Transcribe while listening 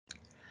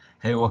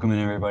Hey, welcome in,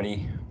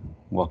 everybody.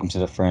 Welcome to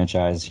the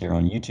franchise here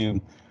on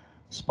YouTube,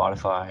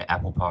 Spotify,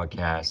 Apple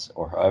Podcasts,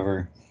 or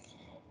however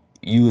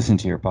you listen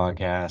to your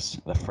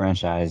podcast. The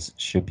franchise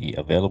should be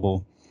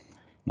available.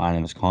 My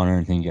name is Connor,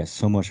 and thank you guys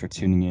so much for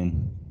tuning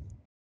in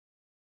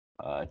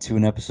to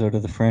an episode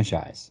of the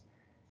franchise.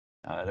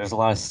 There's a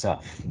lot of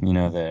stuff,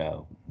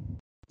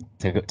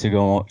 that to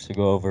go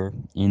over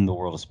in the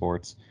world of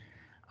sports.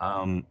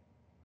 Um,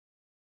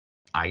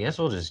 I guess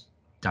we'll just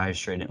dive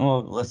straight in.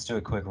 Well, let's do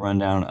a quick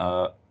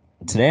rundown.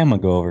 Today I'm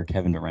gonna go over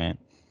Kevin Durant.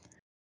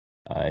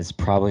 It's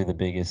probably the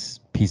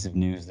biggest piece of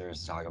news there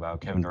is to talk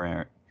about. Kevin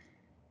Durant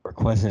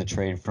requested a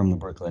trade from the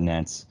Brooklyn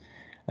Nets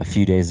a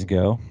few days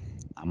ago.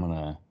 I'm going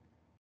to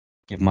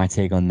give my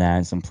take on that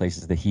and some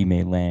places that he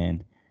may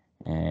land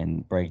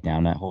and break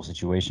down that whole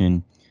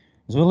situation,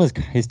 as well as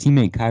his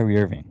teammate Kyrie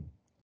Irving.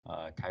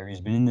 Kyrie's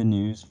been in the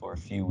news for a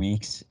few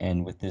weeks,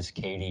 and with this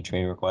KD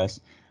trade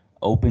request,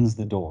 opens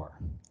the door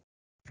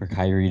for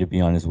Kyrie to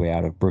be on his way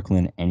out of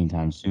Brooklyn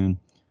anytime soon,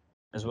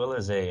 as well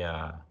as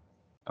a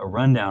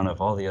rundown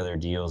of all the other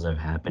deals that have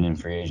happened in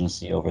free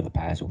agency over the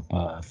past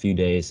few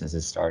days since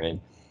it started.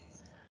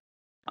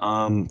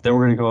 Then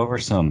we're going to go over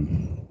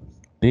some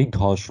big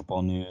college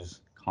football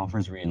news,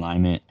 conference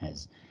realignment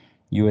as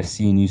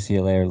USC and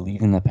UCLA are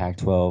leaving the Pac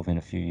 12 in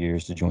a few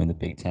years to join the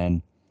Big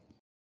Ten.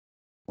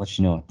 Let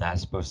you know what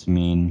that's supposed to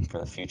mean for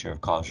the future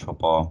of college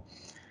football.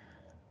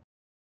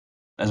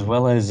 As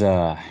well as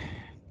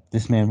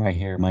this man right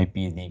here might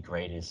be the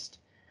greatest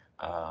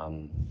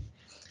um,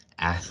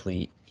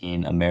 athlete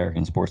in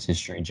American sports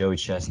history. Joey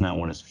Chestnut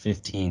won his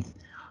 15th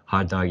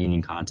hot dog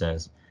eating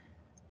contest.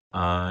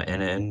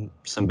 And then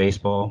some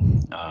baseball.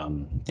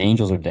 The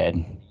Angels are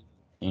dead.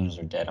 Angels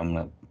are dead. I'm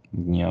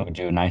gonna,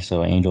 do a nice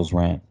little Angels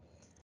rant,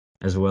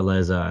 as well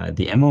as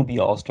the MLB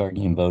All Star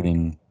Game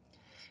voting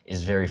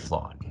is very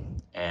flawed,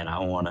 and I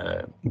want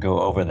to go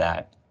over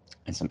that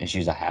and some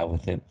issues I have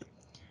with it,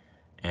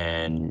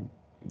 and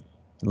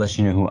let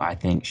you know who I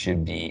think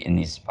should be in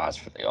these spots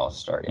for the All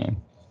Star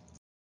Game.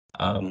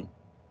 Um,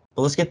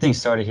 but let's get things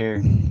started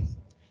here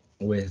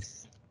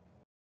with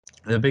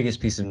the biggest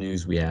piece of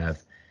news we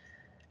have,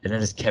 and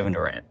that is Kevin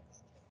Durant.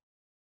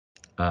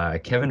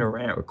 Kevin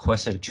Durant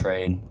requested a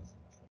trade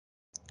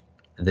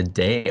the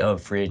day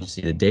of free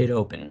agency, the day it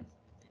opened,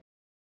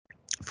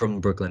 from the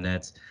Brooklyn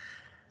Nets.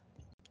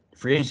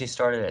 Free agency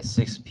started at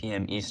 6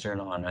 p.m. Eastern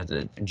on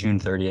June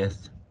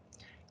 30th.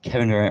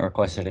 Kevin Durant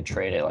requested a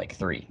trade at like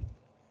 3.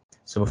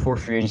 So before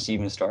free agency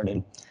even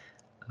started,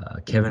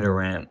 Kevin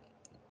Durant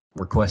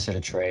requested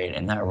a trade,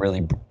 and that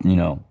really,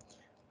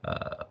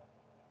 uh,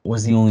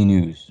 was the only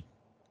news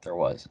there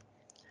was.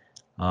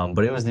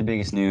 But it was the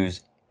biggest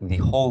news the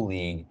whole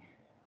league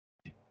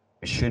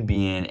should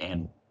be in,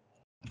 and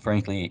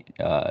frankly,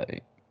 well,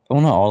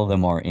 not all of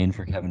them are in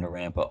for Kevin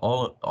Durant, but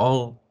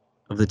all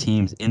of the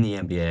teams in the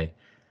NBA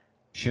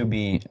should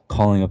be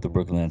calling up the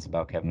Brooklyn Nets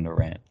about Kevin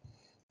Durant.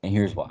 And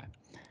here's why.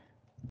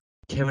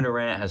 Kevin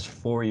Durant has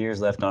 4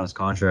 years left on his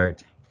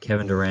contract.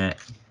 Kevin Durant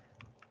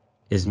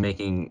is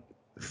making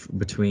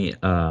between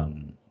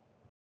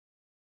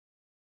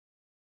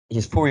he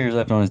has 4 years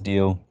left on his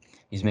deal.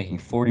 He's making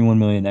 41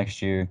 million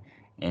next year,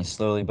 and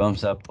slowly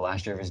bumps up. The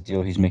last year of his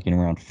deal, he's making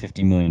around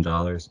 $50 million.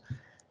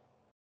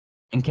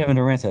 And Kevin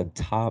Durant's a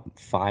top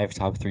 5,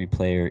 top 3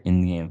 player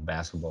in the game of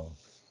basketball.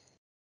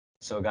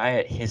 So a guy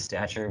at his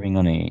stature being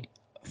on a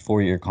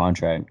 4-year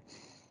contract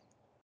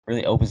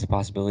really opens the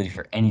possibility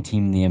for any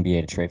team in the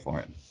NBA to trade for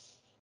him.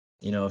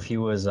 If he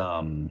was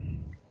on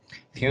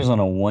a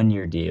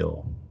 1-year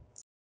deal,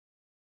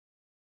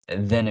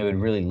 then it would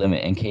really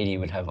limit, and KD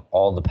would have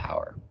all the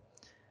power.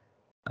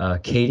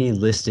 KD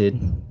listed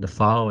the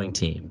following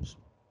teams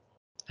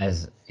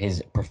as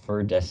his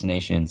preferred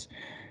destinations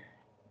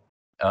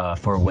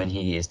for when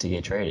he is to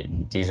get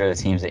traded. These are the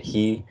teams that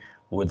he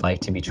would like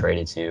to be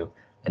traded to,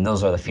 and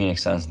those are the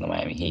Phoenix Suns and the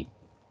Miami Heat.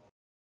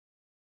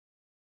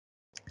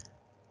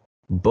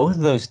 Both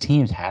of those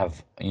teams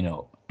have,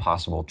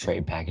 possible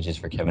trade packages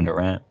for Kevin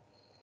Durant.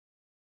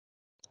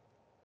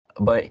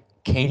 But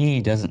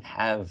KD doesn't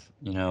have,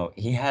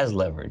 he has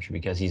leverage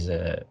because he's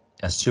a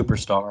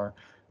superstar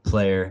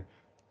player,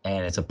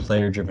 and it's a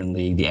player-driven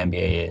league, the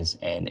NBA is.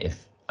 And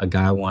if a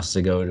guy wants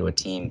to go to a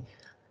team,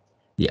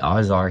 the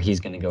odds are he's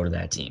going to go to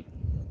that team.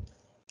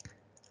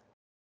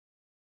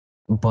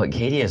 But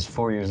KD has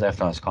 4 years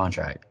left on his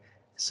contract.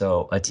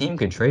 So a team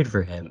could trade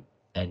for him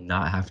and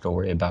not have to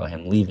worry about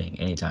him leaving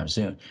anytime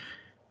soon.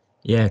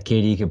 Yeah,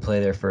 KD could play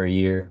there for a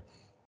year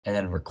and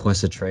then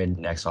request a trade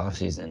next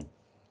offseason.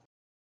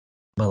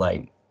 But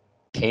like,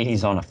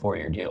 KD's on a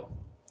 4-year deal.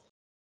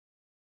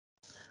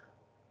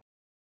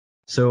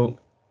 So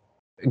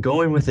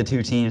going with the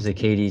two teams that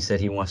KD said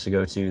he wants to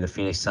go to, the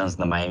Phoenix Suns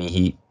and the Miami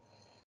Heat,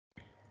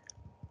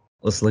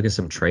 let's look at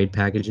some trade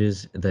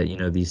packages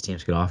that, these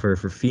teams could offer.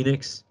 For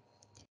Phoenix,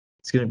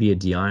 it's going to be a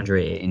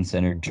DeAndre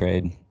Ayton-centered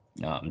trade.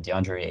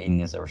 DeAndre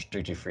Ayton is a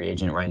restricted free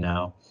agent right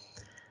now,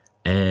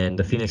 and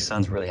the Phoenix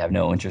Suns really have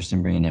no interest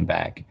in bringing him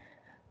back.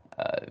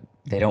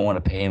 They don't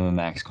want to pay him a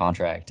max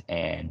contract,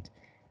 and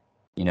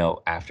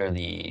after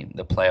the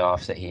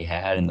playoffs that he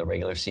had in the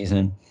regular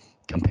season,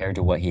 compared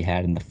to what he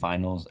had in the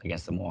finals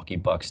against the Milwaukee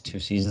Bucks 2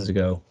 seasons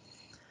ago,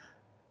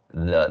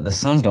 the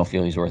Suns don't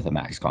feel he's worth a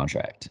max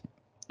contract.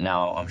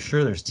 Now, I'm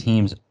sure there's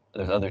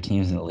other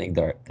teams in the league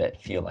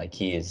that feel like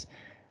he is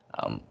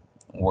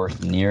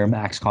worth near a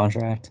max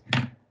contract.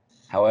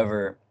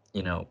 However,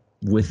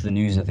 with the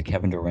news of the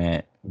Kevin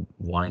Durant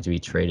wanting to be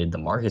traded, the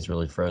market's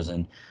really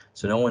frozen.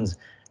 So no one's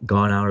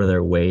gone out of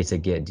their way to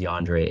get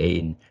DeAndre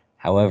Ayton.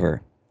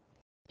 However,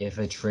 if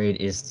a trade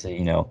is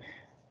to,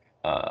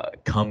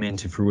 come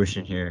into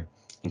fruition here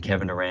and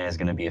Kevin Durant is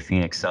going to be a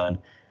Phoenix Sun,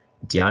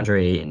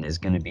 DeAndre Ayton is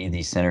going to be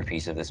the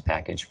centerpiece of this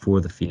package for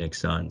the Phoenix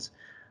Suns,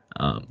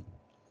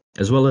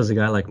 as well as a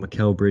guy like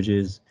Mikal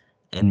Bridges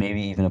and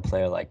maybe even a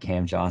player like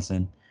Cam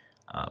Johnson.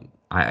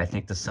 I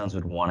think the Suns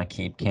would want to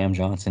keep Cam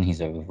Johnson.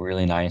 He's a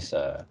really nice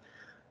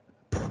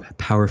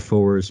power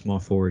forward, small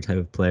forward type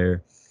of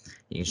player.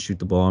 He can shoot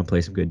the ball and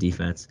play some good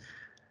defense.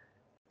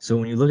 So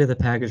when you look at the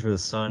package for the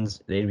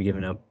Suns, they'd be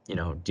giving up,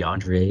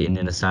 DeAndre Ayton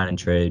in a sign and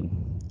trade,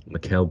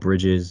 Mikal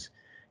Bridges,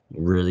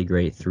 really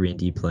great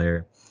 3-and-D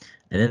player,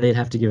 and then they'd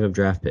have to give up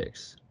draft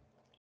picks.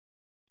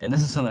 And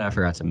this is something I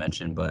forgot to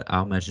mention, but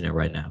I'll mention it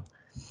right now.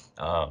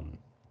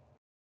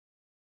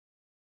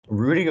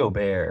 Rudy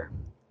Gobert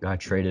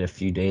got traded a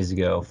few days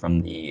ago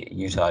from the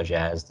Utah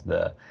Jazz to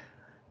the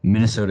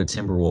Minnesota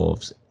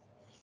Timberwolves.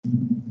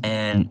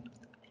 And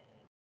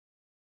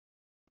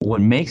what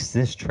makes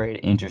this trade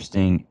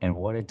interesting and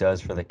what it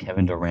does for the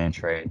Kevin Durant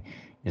trade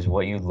is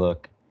what you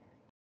look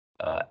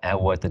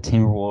at what the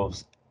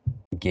Timberwolves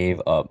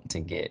gave up to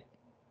get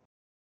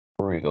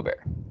Rudy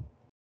Gobert.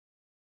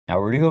 Now,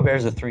 Rudy Gobert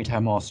is a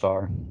 3-time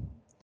All-Star,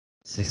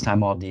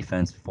 6-time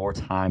All-Defense,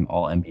 4-time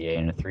All-NBA,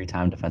 and a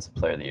 3-time Defensive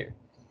Player of the Year.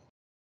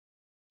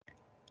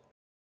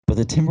 But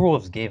the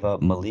Timberwolves gave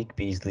up Malik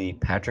Beasley,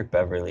 Patrick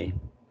Beverley,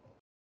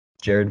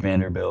 Jared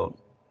Vanderbilt,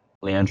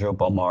 Leandro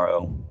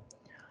Bolmaro,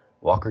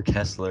 Walker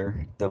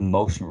Kessler, the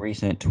most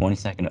recent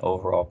 22nd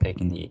overall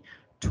pick in the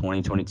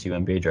 2022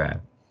 NBA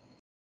Draft,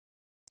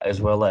 as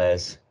well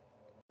as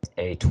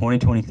a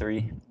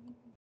 2023,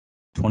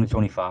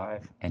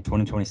 2025, and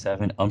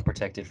 2027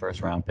 unprotected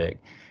first-round pick,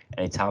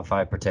 and a top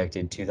 5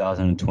 protected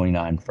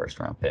 2029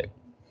 first-round pick.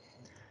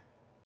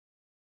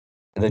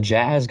 The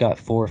Jazz got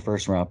 4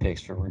 first-round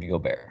picks for Rudy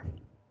Gobert,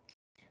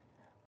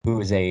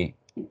 who is a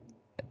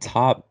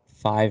top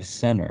 5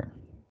 center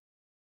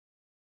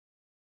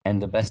and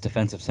the best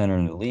defensive center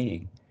in the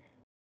league.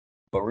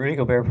 But Rudy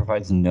Gobert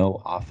provides no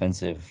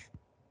offensive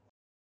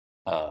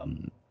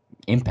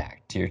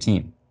impact to your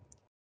team.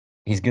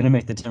 He's going to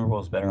make the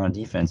Timberwolves better on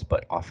defense,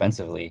 but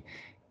offensively,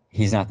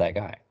 he's not that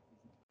guy.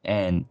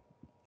 And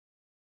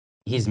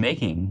he's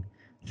making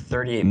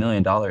 $38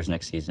 million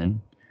next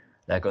season.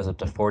 That goes up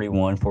to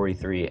 41,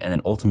 43, and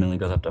then ultimately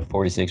goes up to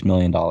 $46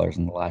 million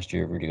in the last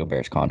year of Rudy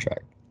Gobert's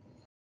contract.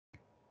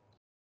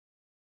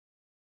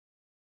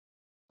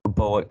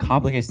 But what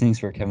complicates things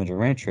for a Kevin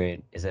Durant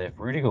trade is that if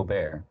Rudy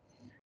Gobert,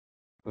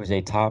 who's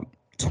a top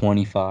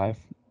 25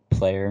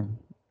 player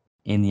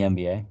in the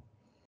NBA,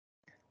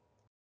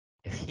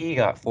 if he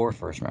got 4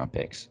 first-round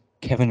picks,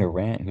 Kevin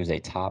Durant, who's a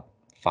top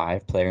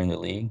 5 player in the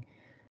league,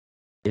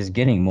 is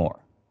getting more.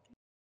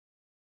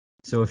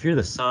 So if you're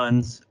the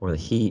Suns or the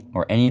Heat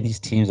or any of these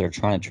teams that are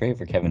trying to trade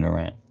for Kevin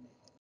Durant,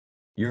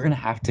 you're going to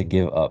have to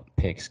give up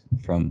picks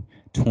from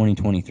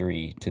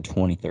 2023 to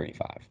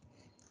 2035.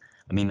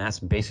 I mean, that's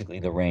basically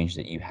the range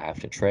that you have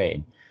to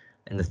trade.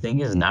 And the thing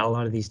is, not a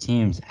lot of these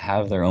teams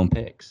have their own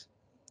picks.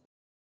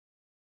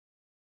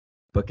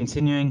 But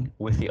continuing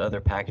with the other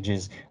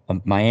packages,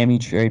 Miami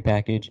trade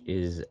package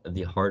is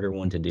the harder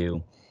one to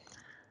do.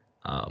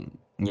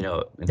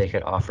 They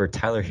could offer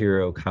Tyler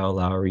Hero, Kyle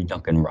Lowry,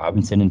 Duncan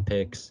Robinson in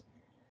picks.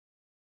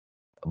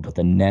 But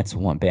the Nets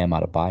want Bam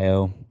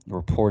Adebayo,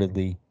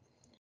 reportedly.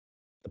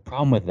 The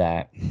problem with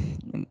that,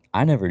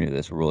 I never knew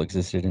this rule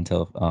existed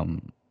until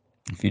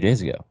a few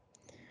days ago.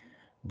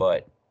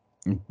 But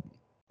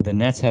the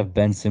Nets have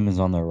Ben Simmons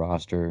on their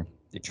roster.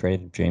 They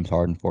traded James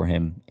Harden for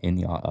him in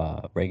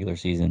the regular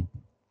season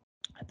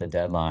at the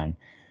deadline.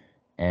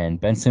 And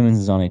Ben Simmons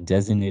is on a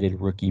designated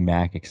rookie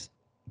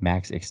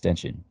max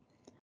extension.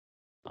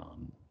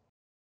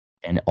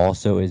 And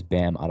also is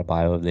Bam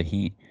Adebayo of the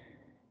Heat.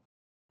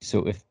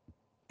 So if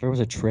there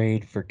was a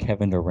trade for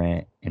Kevin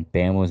Durant and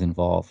Bam was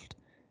involved,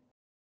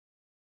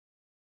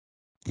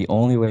 the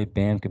only way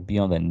Bam could be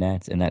on the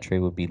Nets and that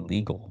trade would be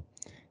legal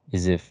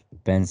is if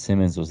Ben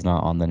Simmons was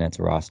not on the Nets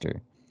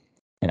roster.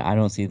 And I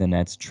don't see the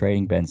Nets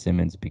trading Ben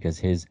Simmons because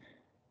his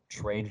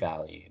trade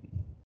value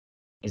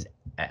is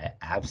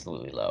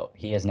absolutely low.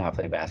 He has not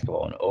played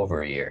basketball in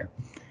over a year.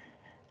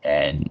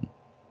 And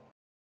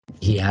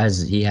he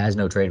has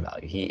no trade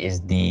value. He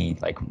is the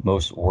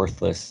most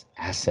worthless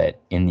asset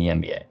in the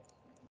NBA.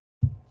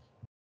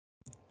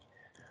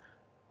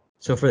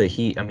 So for the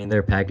Heat, I mean,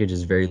 their package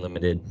is very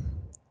limited.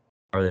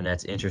 Are the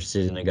Nets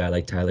interested in a guy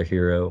like Tyler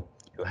Hero,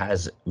 who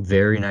has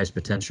very nice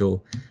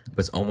potential,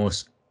 but's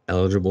almost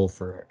eligible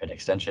for an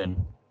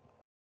extension?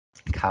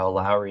 Kyle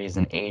Lowry is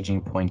an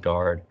aging point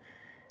guard.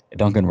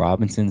 Duncan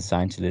Robinson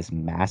signed to this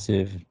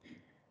massive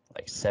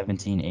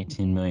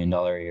 $17-18 million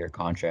a year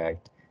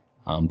contract.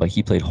 But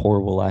he played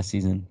horrible last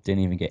season,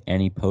 didn't even get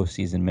any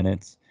postseason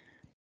minutes,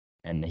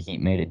 and the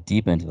Heat made it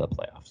deep into the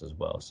playoffs as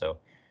well. So,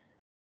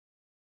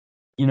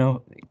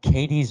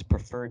 KD's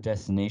preferred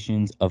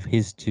destinations of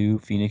his two,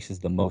 Phoenix is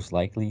the most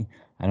likely.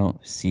 I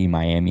don't see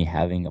Miami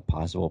having a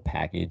possible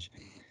package,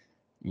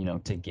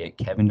 to get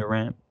Kevin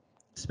Durant,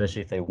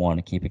 especially if they want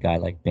to keep a guy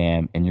like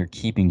Bam, and you're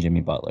keeping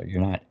Jimmy Butler.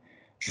 You're not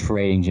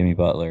trading Jimmy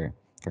Butler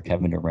for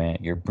Kevin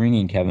Durant. You're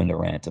bringing Kevin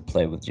Durant to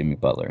play with Jimmy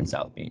Butler in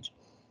South Beach.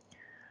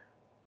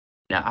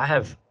 Now, I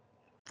have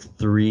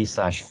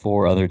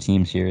 3/4 other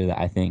teams here that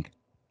I think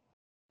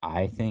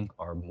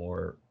are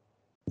more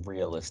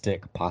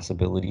realistic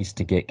possibilities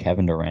to get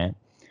Kevin Durant.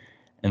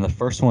 And the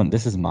first one,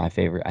 this is my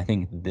favorite. I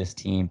think this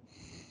team,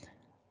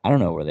 I don't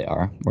know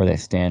where they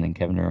stand in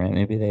Kevin Durant.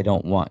 Maybe they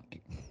don't want,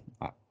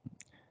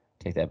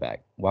 take that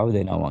back. Why would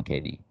they not want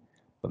KD?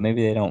 But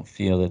maybe they don't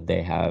feel that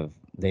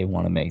they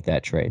want to make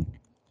that trade.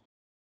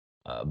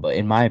 But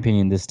in my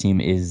opinion, this team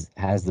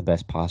has the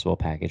best possible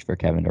package for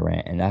Kevin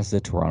Durant, and that's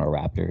the Toronto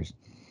Raptors.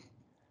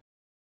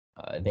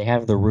 They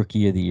have the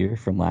Rookie of the Year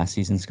from last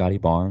season, Scotty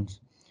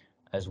Barnes,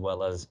 as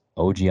well as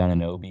OG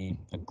Anunoby,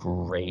 a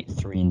great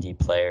 3-and-D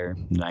player,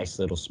 nice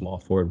little small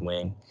forward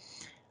wing.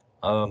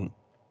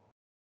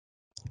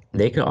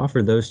 They could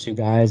offer those two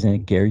guys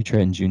and Gary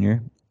Trent Jr.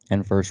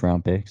 and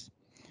first-round picks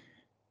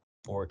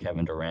for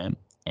Kevin Durant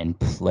and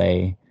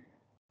play.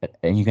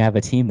 And you can have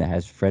a team that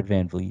has Fred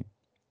VanVleet,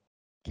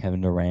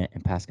 Kevin Durant,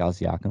 and Pascal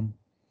Siakam.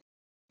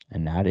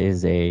 And that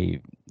is a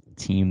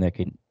team that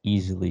could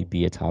easily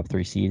be a top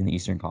 3 seed in the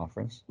Eastern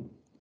Conference.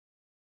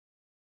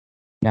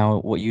 Now,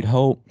 what you'd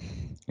hope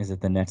is that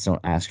the Nets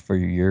don't ask for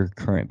your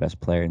current best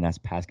player, and that's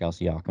Pascal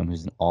Siakam,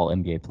 who's an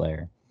all-NBA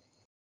player,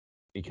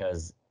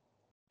 because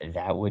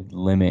that would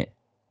limit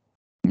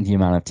the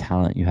amount of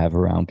talent you have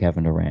around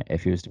Kevin Durant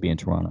if he was to be in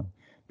Toronto.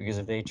 Because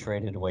if they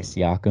traded away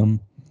Siakam,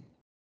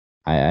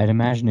 I'd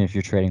imagine if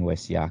you're trading away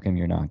Siakam,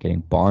 you're not getting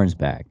Barnes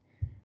back.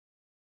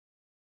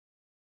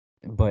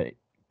 But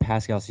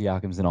Pascal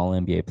Siakam's an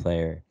all-NBA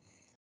player.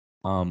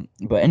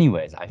 But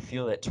anyways, I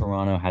feel that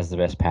Toronto has the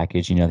best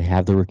package. They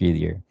have the Rookie of the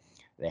Year.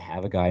 They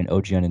have a guy in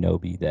OG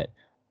Anunoby that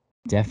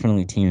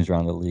definitely teams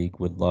around the league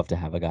would love to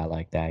have a guy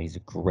like that. He's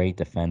a great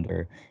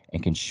defender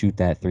and can shoot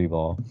that 3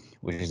 ball,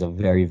 which is a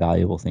very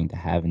valuable thing to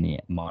have in the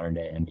modern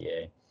day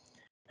NBA.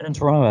 And then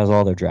Toronto has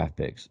all their draft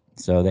picks,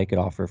 so they could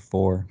offer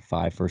 4,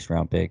 5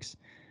 first-round picks,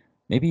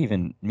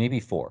 maybe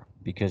 4,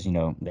 because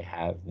they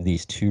have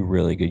these 2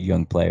 really good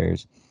young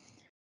players.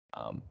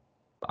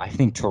 I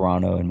think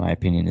Toronto, in my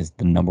opinion, is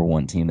the number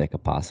 1 team that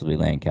could possibly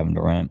land Kevin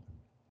Durant.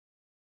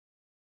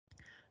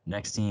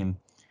 Next team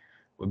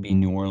would be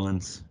New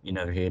Orleans. They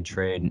could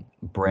trade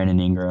Brandon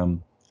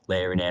Ingram,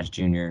 Larry Nance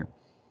Jr.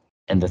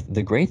 And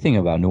the great thing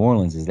about New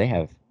Orleans is they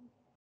have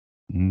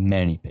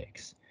many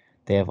picks.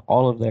 They have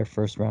all of their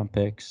first-round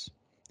picks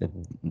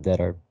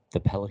that are the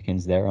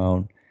Pelicans their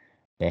own.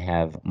 They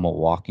have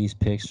Milwaukee's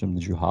picks from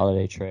the Jrue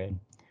Holiday trade,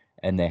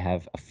 and they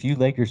have a few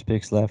Lakers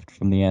picks left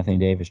from the Anthony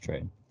Davis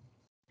trade.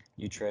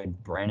 You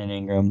trade Brandon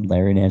Ingram,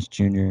 Larry Nance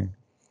Jr.,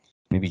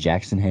 maybe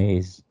Jackson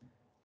Hayes,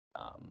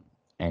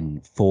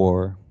 and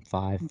 4,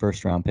 5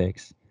 first-round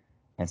picks,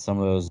 and some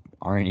of those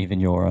aren't even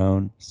your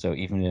own. So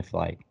even if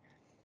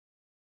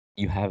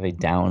you have a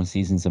down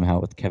season somehow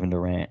with Kevin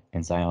Durant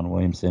and Zion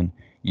Williamson,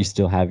 you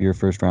still have your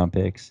first-round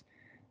picks,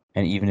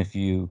 and even if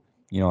you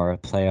are a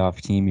playoff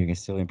team, you can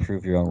still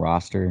improve your own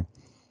roster.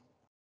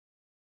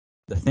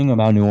 The thing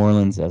about New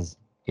Orleans is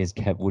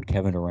would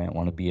Kevin Durant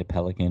want to be a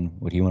Pelican?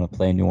 Would he want to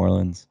play in New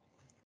Orleans?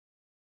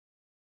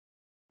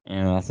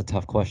 That's a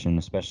tough question,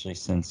 especially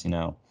since,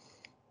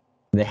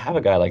 they have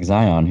a guy like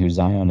Zion, who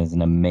Zion is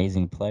an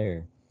amazing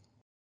player.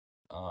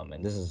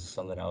 And this is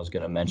something I was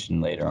going to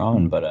mention later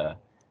on, but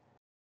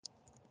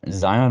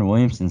Zion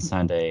Williamson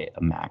signed a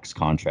max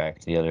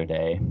contract the other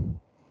day,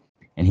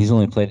 and he's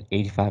only played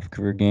 85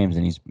 career games,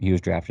 and he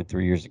was drafted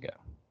 3 years ago.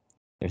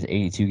 There's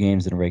 82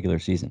 games in a regular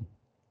season.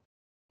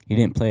 He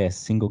didn't play a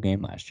single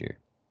game last year,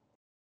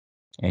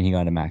 and he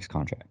got a max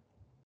contract.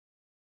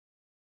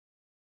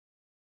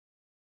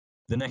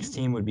 The next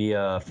team would be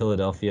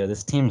Philadelphia.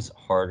 This team's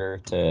harder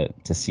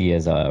to see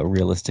as a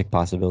realistic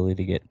possibility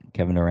to get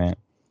Kevin Durant.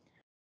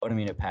 But I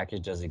mean, a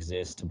package does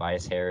exist.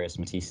 Tobias Harris,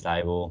 Matisse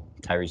Thybulle,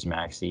 Tyrese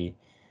Maxey.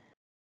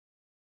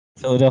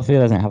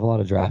 Philadelphia doesn't have a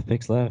lot of draft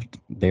picks left.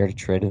 They already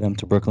traded them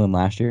to Brooklyn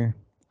last year.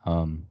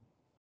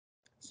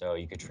 So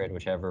you could trade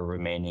whichever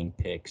remaining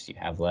picks you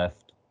have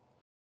left.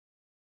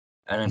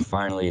 And then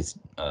finally,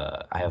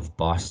 I have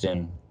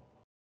Boston.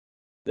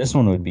 This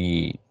one would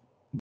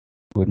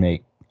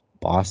make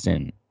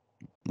Boston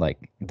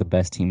like the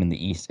best team in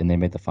the East, and they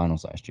made the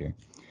finals last year.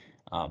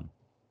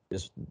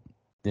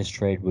 This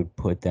trade would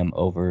put them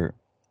over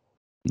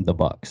the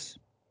Bucks,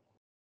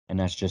 and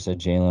that's just a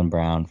Jaylen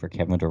Brown for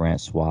Kevin Durant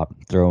swap.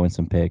 Throw in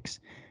some picks,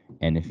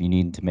 and if you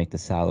need to make the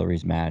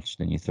salaries match,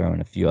 then you throw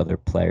in a few other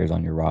players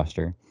on your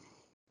roster,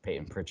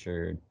 Peyton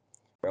Pritchard,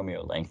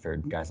 Romeo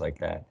Langford, guys like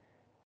that.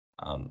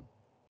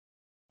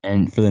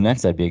 And for the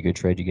Nets, that'd be a good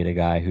trade. You get a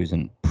guy who's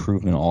a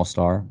proven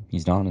all-star.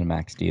 He's not on a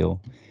max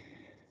deal.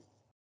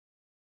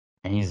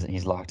 and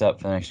he's locked up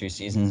for the next few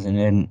seasons. And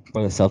then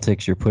for the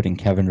Celtics, you're putting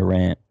Kevin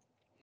Durant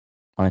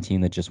on a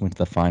team that just went to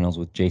the finals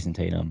with Jason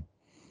Tatum,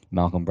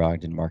 Malcolm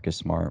Brogdon, Marcus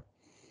Smart,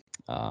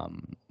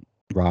 um,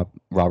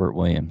 Robert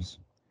Williams.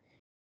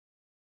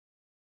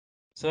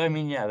 So I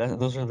mean, yeah,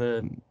 those are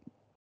the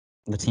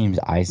teams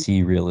I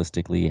see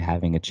realistically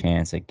having a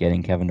chance at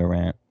getting Kevin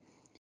Durant.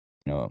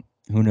 You know,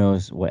 who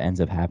knows what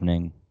ends up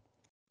happening?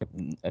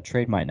 A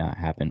trade might not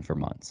happen for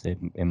months.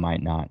 It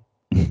might not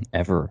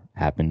ever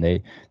happen.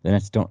 The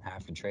Nets don't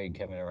have to trade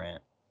Kevin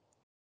Durant.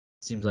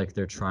 Seems like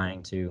they're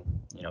trying to,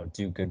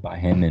 do good by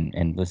him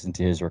and listen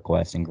to his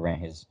request and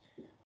grant his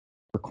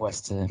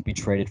request to be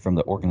traded from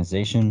the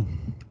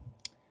organization.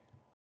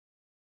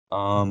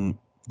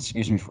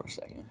 Excuse me for a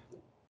second.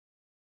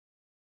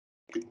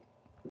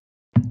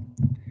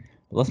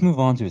 Let's move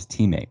on to his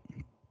teammate,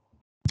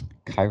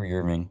 Kyrie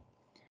Irving.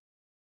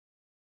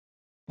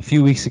 A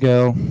few weeks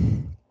ago,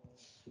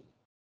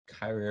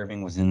 Kyrie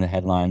Irving was in the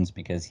headlines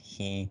because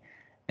he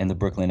and the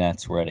Brooklyn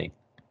Nets were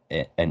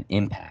at an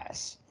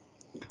impasse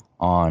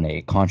on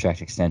a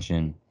contract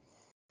extension.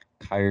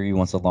 Kyrie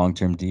wants a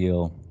long-term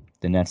deal.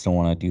 The Nets don't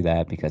want to do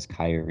that because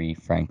Kyrie,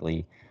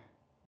 frankly,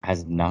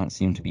 has not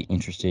seemed to be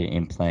interested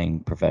in playing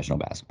professional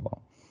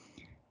basketball.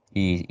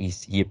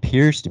 He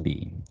appears to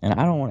be, and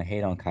I don't want to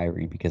hate on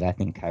Kyrie because I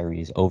think Kyrie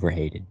is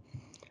overhated.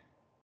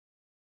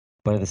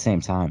 But at the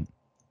same time,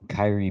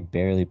 Kyrie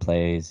barely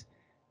plays.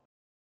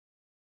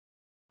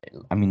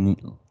 I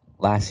mean,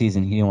 last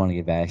season he didn't want to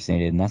get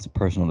vaccinated, and that's a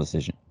personal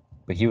decision.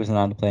 But he wasn't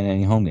allowed to play in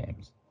any home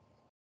games.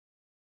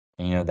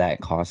 And,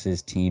 that cost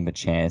his team a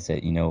chance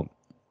at,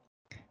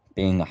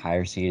 being a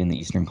higher seed in the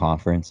Eastern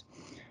Conference.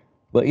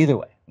 But either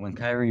way, when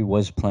Kyrie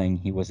was playing,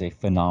 he was a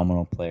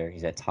phenomenal player.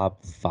 He's a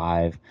top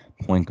 5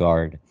 point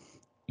guard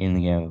in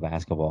the game of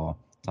basketball,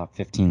 top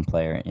 15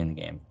 player in the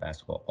game of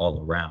basketball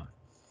all around.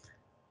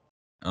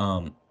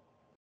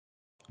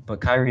 But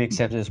Kyrie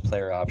accepted his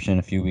player option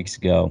a few weeks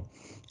ago,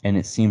 and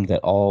it seemed that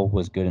all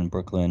was good in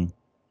Brooklyn.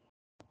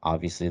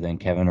 Obviously, then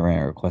Kevin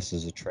Durant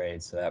requests a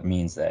trade, so that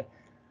means that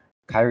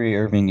Kyrie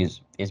Irving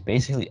is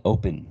basically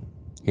open.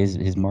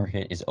 His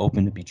market is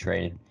open to be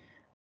traded.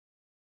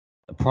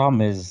 The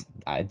problem is,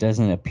 it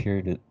doesn't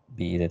appear to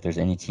be that there's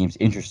any teams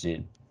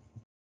interested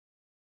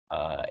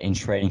in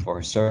trading for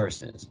his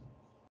services,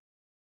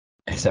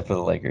 except for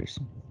the Lakers.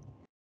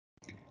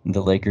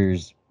 The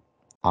Lakers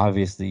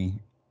obviously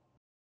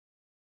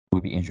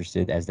would be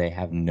interested as they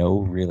have no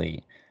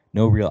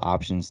real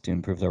options to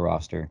improve their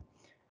roster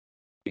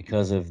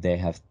because they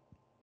have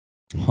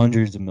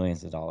hundreds of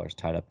millions of dollars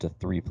tied up to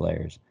 3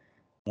 players.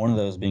 One of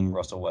those being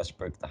Russell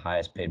Westbrook, the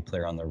highest paid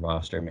player on their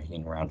roster,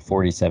 making around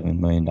 $47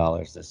 million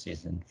this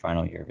season,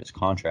 final year of his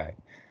contract.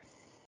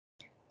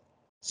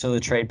 So the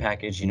trade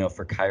package,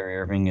 for Kyrie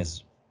Irving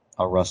is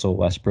a Russell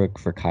Westbrook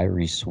for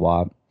Kyrie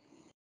swap.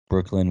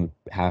 Brooklyn would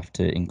have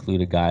to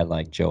include a guy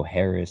like Joe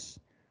Harris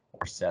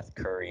or Seth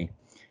Curry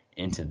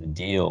into the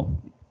deal.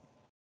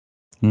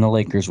 And the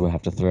Lakers would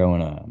have to throw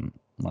in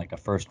a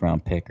first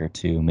round pick or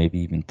 2, maybe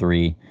even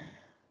 3.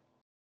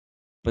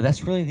 But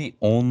that's really the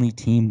only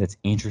team that's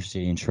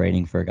interested in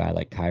trading for a guy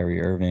like Kyrie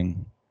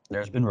Irving.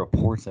 There's been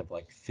reports of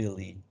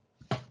Philly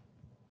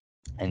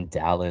and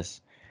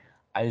Dallas.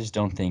 I just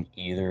don't think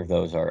either of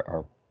those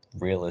are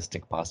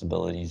realistic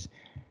possibilities.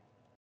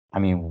 I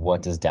mean,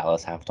 what does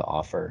Dallas have to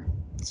offer?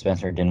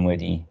 Spencer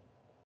Dinwiddie,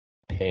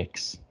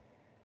 picks.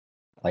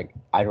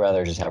 I'd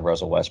rather just have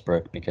Russell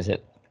Westbrook because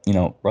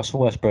Russell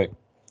Westbrook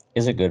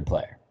is a good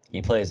player.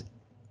 He plays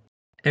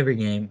every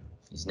game.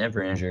 He's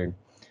never injured.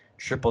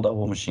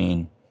 Triple-double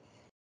machine.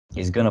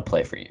 He's going to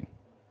play for you.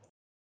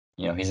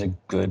 He's a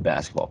good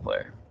basketball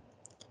player.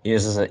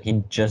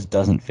 He just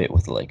doesn't fit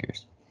with the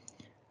Lakers.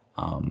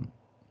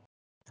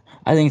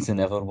 I think it's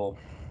inevitable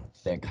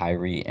that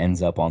Kyrie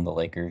ends up on the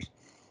Lakers.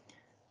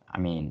 I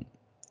mean,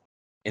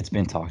 it's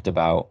been talked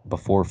about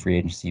before free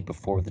agency,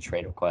 before the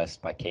trade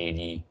request by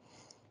KD.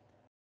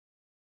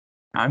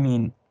 I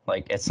mean,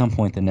 at some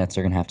point, the Nets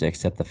are going to have to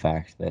accept the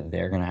fact that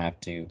they're going to have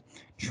to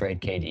trade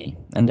KD.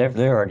 And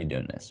they're already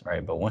doing this,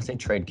 right? But once they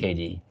trade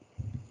KD,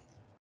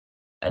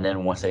 and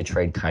then once they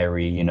trade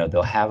Kyrie,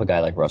 they'll have a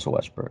guy like Russell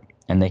Westbrook.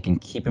 And they can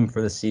keep him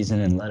for the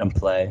season and let him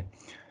play.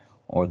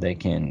 Or they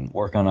can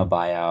work on a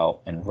buyout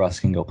and Russ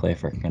can go play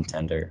for a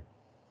contender.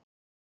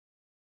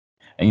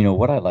 And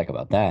what I like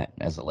about that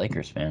as a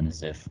Lakers fan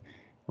is if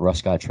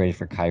Russ got traded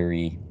for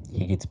Kyrie,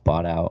 he gets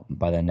bought out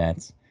by the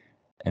Nets,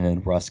 and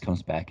then Russ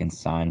comes back and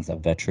signs a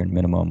veteran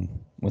minimum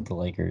with the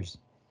Lakers.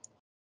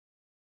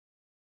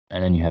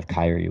 And then you have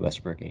Kyrie,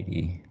 Westbrook, AD,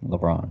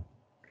 LeBron.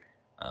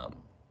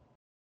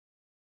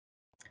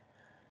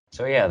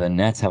 So yeah, the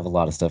Nets have a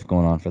lot of stuff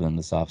going on for them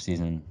this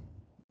offseason.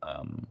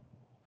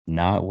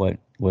 Not what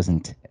was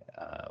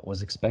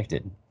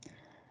expected.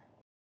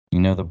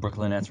 The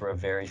Brooklyn Nets were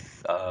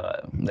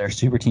their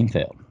super team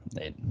failed.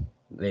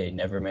 They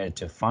never made it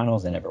to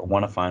finals. They never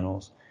won a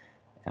finals.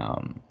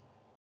 And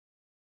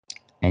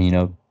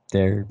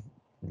their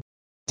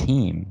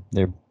team,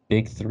 their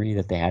big 3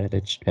 that they had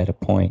at a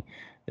point,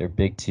 their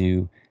big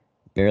 2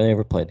 barely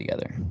ever played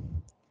together.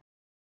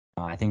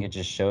 I think it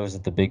just shows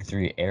that the Big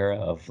Three era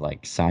of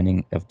like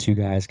signing of two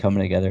guys coming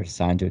together to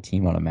sign to a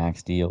team on a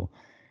max deal,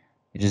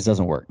 it just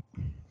doesn't work.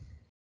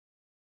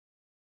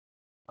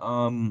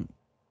 Um,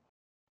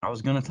 I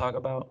was gonna talk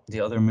about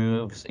the other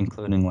moves,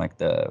 including like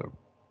the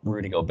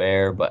Rudy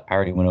Gobert, but I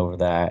already went over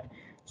that,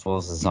 as well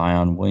as the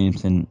Zion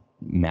Williamson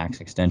max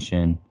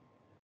extension.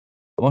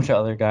 A bunch of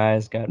other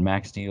guys got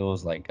max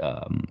deals, like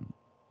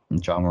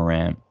John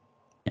Morant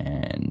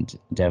and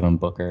Devin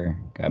Booker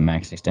got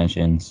max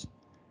extensions.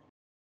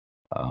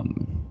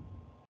 Um,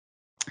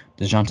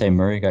 DeJounte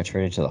Murray got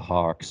traded to the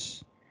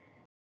Hawks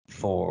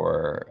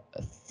for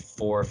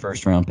 4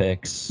 first-round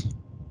picks,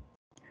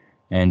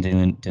 and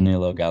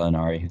Danilo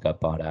Gallinari, who got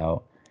bought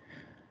out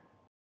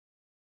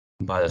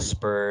by the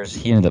Spurs.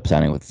 He ended up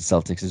signing with the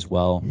Celtics as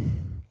well.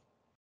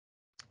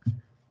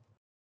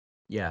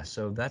 Yeah,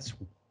 so that's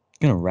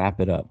going to wrap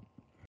it up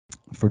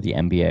for the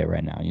NBA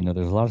right now. You know,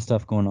 there's a lot of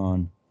stuff going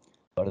on,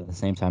 but at the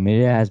same time,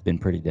 it has been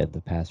pretty dead the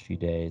past few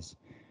days.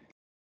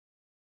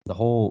 The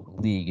whole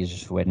league is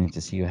just waiting to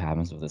see what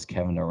happens with this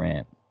Kevin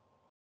Durant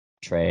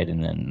trade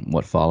and then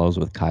what follows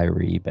with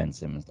Kyrie, Ben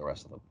Simmons, the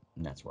rest of the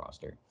Nets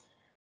roster.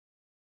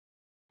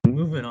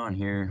 Moving on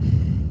here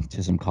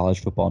to some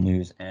college football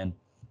news, and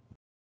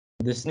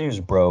this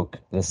news broke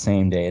the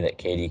same day that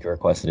KD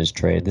requested his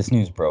trade. This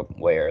news broke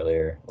way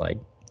earlier, like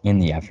in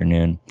the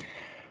afternoon.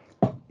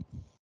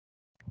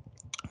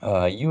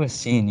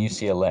 USC and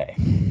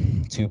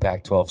UCLA, 2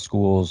 Pac-12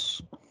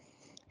 schools,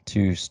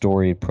 2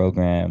 storied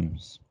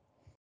programs.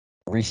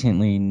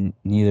 Recently,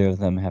 neither of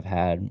them have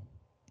had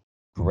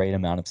great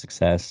amount of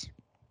success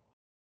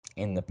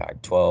in the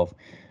Pac-12.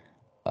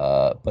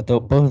 But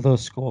both of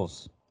those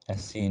schools,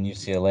 SC and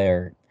UCLA,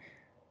 are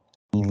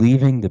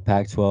leaving the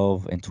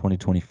Pac-12 in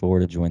 2024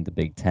 to join the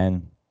Big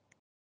Ten.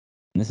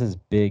 And this is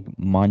big,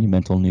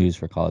 monumental news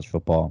for college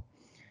football.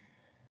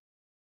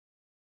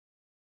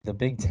 The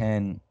Big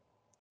Ten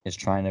is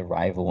trying to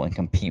rival and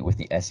compete with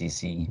the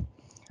SEC.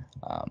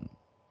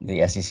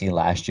 The SEC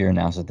last year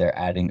announced that they're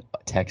adding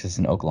Texas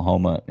and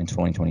Oklahoma in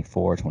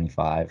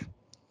 2024-25.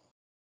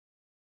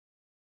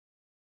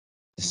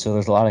 So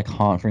there's a lot of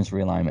conference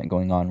realignment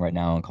going on right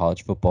now in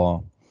college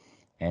football,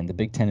 and the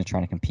Big Ten is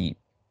trying to compete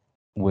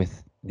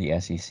with the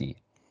SEC.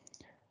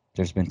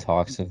 There's been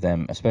talks of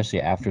them, especially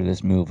after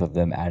this move of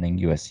them adding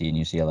USC and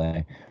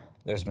UCLA.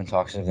 There's been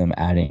talks of them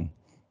adding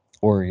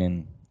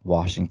Oregon,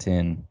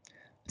 Washington,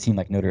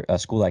 a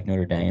school like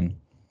Notre Dame.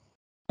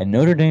 And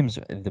Notre Dame's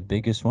the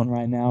biggest one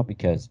right now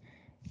because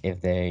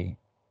if they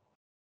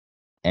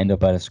end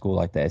up at a school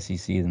like the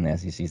SEC, then the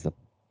SEC is the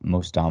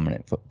most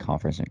dominant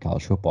conference in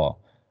college football.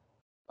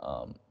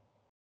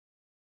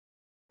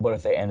 But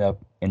if they end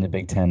up in the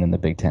Big Ten, then the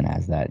Big Ten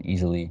has that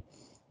easily.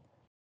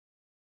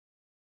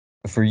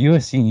 For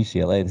USC and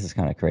UCLA, this is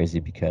kind of crazy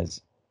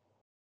because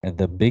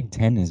the Big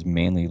Ten is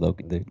mainly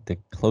the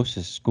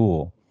closest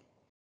school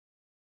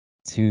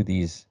to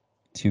these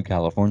 2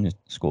 California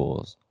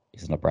schools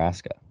is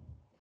Nebraska.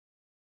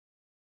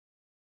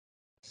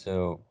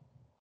 So,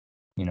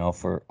 you know,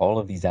 for all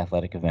of these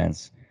athletic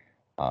events,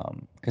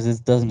 because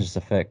it doesn't just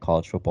affect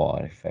college football,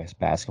 it affects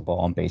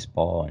basketball and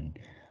baseball and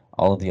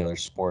all of the other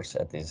sports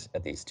at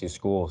these 2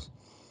 schools.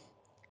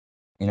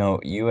 You know,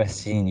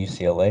 USC and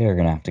UCLA are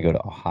going to have to go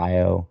to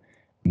Ohio,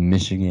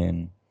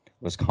 Michigan,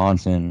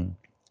 Wisconsin,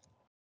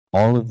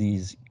 all of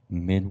these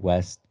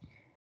Midwest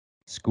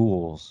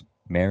schools,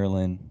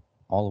 Maryland,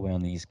 all the way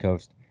on the East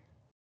Coast,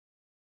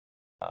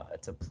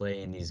 to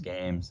play in these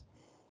games.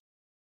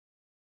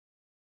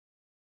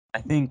 I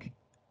think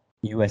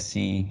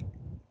USC,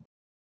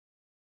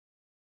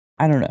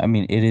 I don't know. I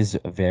mean, it is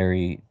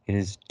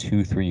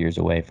 2-3 years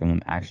away from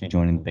them actually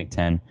joining the Big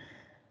Ten.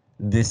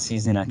 This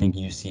season, I think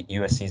USC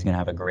is going to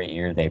have a great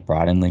year. They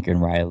brought in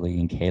Lincoln Riley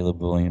and Caleb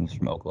Williams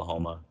from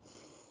Oklahoma.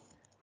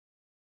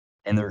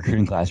 And the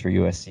recruiting class for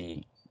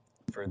USC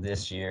for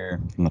this year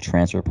from the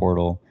transfer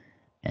portal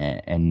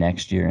and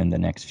next year and the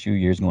next few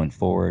years going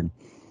forward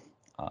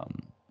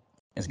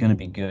is going to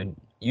be good.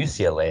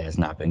 UCLA has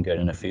not been good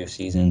in a few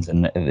seasons,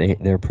 and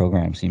their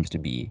program seems to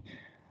be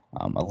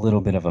a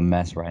little bit of a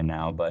mess right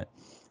now. But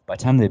by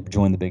the time they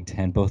join the Big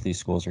Ten, both these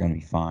schools are going to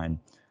be fine.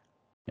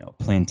 You know,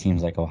 playing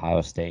teams like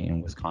Ohio State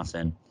and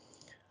Wisconsin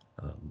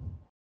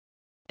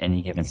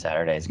any given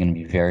Saturday is going to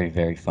be very,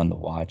 very fun to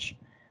watch.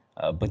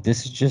 But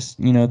this is just,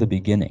 you know, the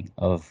beginning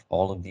of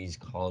all of these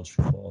college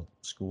football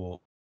schools,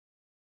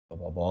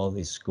 of all of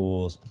these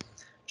schools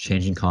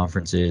changing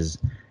conferences,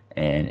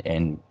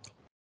 and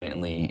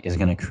is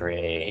going to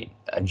create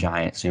a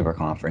giant super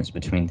conference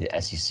between the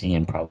SEC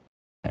and probably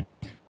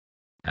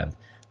have,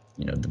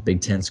 you know, the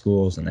Big Ten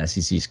schools and the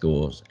SEC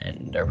schools,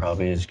 and they're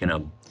probably just going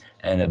to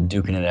end up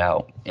duking it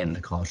out in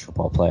the college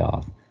football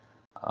playoff,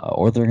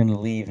 or they're going to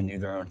leave and do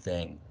their own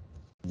thing,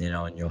 you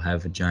know, and you'll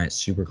have a giant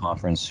super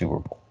conference Super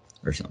Bowl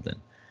or something.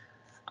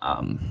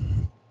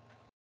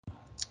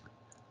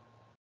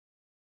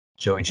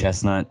 Joey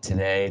Chestnut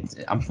today.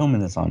 I'm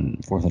filming this on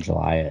 4th of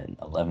July at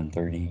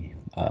 11:30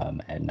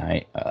 at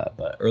night.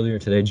 But earlier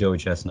today, Joey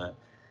Chestnut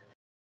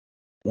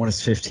won his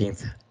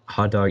 15th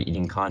hot dog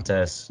eating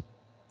contest.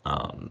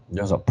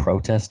 There was a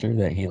protester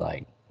that he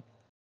like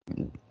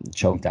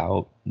choked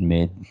out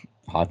mid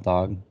hot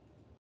dog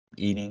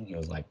eating. He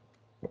was like,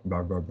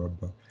 "Bah, bah, bah,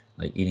 bah,"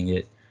 like eating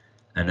it,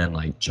 and then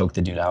like choked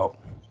the dude out,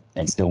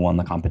 and still won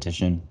the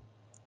competition.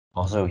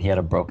 Also, he had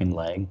a broken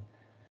leg,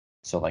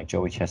 so like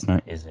Joey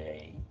Chestnut is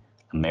a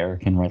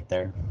American right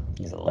there.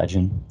 He's a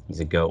legend. He's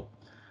a goat.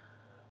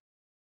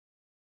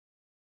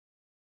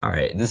 All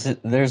right,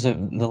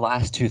 the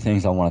last two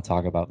things I want to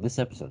talk about. This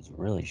episode's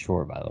really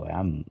short, by the way.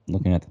 I'm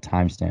looking at the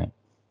timestamp.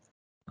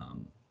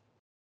 Um,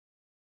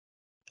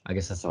 I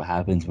guess that's what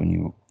happens when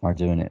you are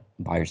doing it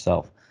by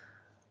yourself.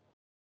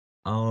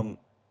 Um,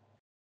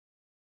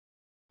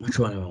 which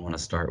one do I want to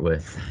start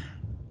with?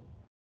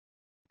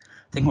 I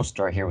think we'll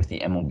start here with the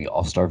MLB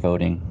All Star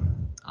voting.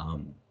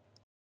 Um,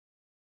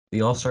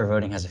 the All Star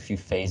voting has a few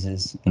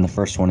phases, and the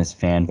first one is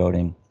fan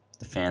voting.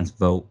 The fans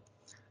vote.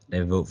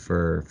 They vote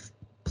for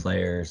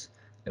players.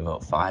 They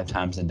vote 5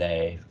 times a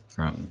day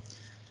from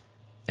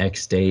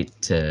X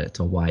date to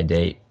Y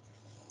date.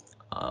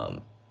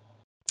 Um,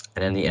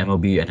 and then the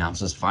MLB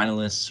announces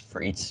finalists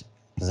for each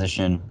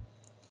position.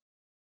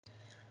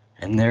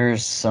 And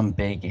there's some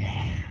big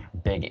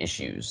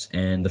issues.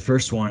 And the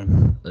first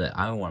one that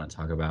I want to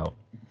talk about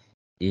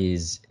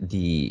is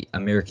the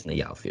American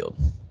League outfield.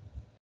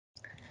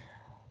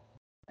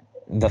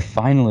 The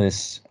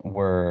finalists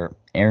were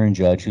Aaron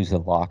Judge, who's a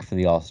lock for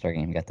the All-Star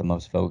game. He got the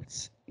most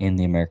votes in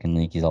the American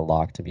League. He's a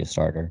lock to be a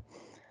starter.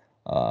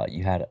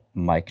 You had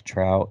Mike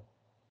Trout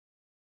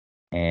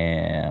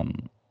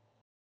and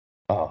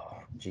oh,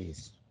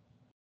 jeez,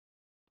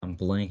 I'm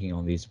blanking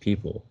on these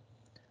people.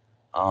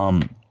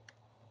 Oh,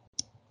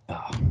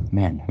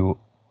 man, who?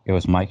 It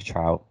was Mike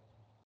Trout,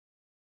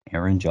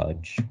 Aaron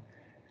Judge,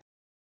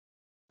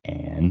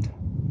 and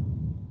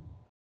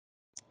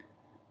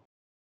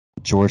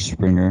George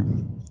Springer,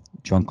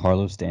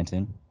 Giancarlo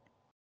Stanton,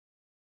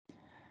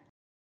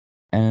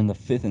 and the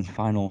fifth and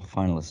final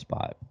finalist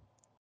spot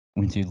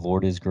went to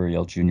Lourdes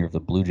Gurriel Jr. of the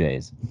Blue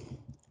Jays.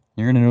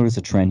 You're going to notice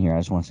a trend here. I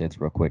just want to say this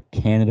real quick.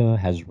 Canada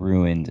has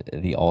ruined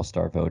the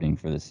All-Star voting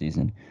for this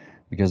season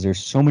because there's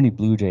so many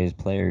Blue Jays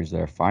players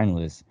that are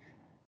finalists,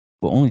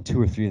 but only 2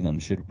 or 3 of them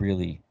should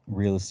really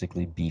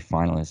realistically be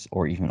finalists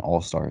or even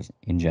All-Stars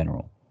in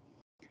general.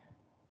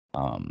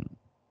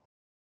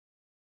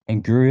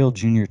 And Gurriel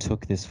Jr.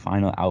 took this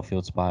final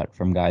outfield spot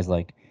from guys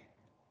like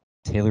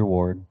Taylor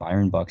Ward,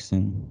 Byron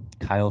Buxton,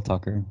 Kyle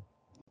Tucker.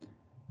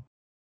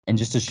 And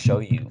just to show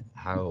you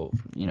how,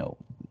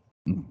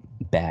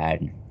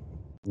 bad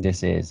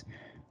this is,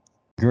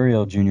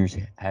 Gurriel Jr.'s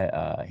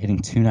hitting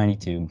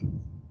 292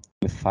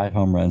 with 5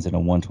 home runs and a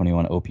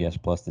 121 OPS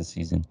plus this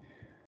season.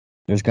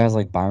 There's guys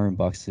like Byron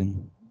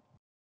Buxton,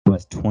 who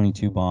has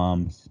 22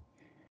 bombs,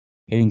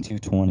 hitting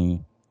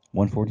 220,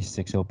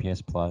 146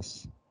 OPS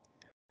plus.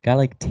 A guy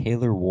like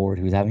Taylor Ward,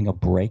 who's having a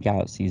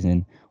breakout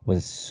season,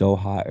 was so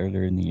hot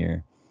earlier in the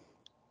year.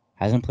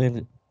 Hasn't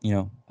played,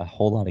 a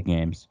whole lot of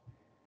games,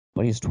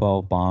 but he has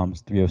 12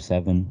 bombs,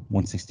 307,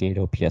 168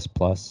 OPS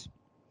plus.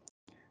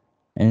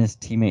 And his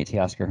teammate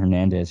Teoscar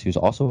Hernandez, who's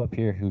also up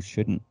here, who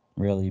shouldn't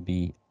really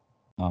be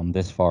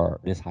this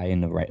high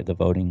in the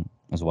voting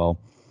as well.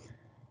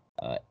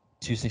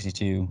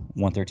 262,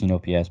 113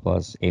 OPS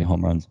plus 8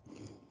 home runs.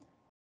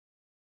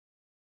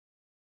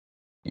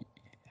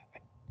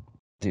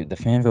 Dude, the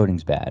fan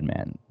voting's bad,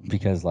 man,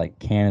 because like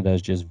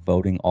Canada's just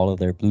voting all of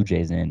their Blue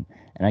Jays in,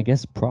 and I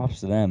guess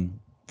props to them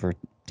for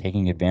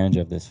taking advantage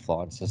of this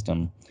flawed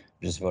system,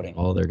 just voting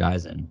all their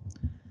guys in.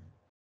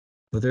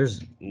 But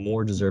there's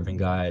more deserving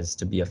guys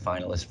to be a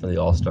finalist for the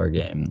All-Star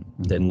game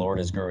than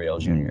Lourdes Gurriel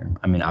Jr.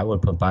 I mean, I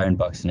would put Byron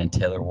Buxton and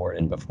Taylor Ward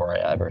in before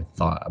I ever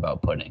thought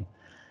about putting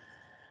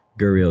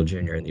Gurriel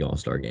Jr. in the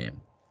All-Star game.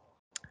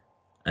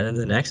 And then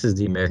the next is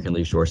the American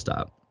League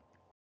shortstop.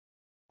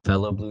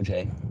 Fellow Blue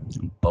Jay,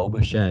 Bo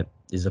Bichette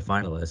is a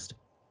finalist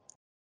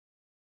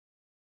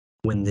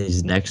when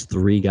these next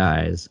 3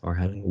 guys are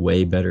having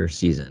way better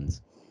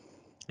seasons.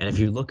 And if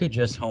you look at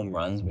just home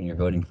runs when you're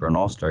voting for an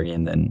All-Star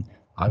game, then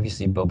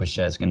obviously Bo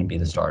Bichette is going to be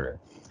the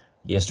starter.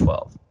 He has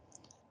 12.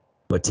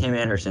 But Tim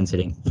Anderson's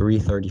hitting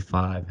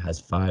 335, has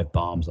 5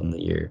 bombs on the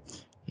year,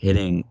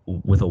 hitting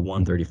with a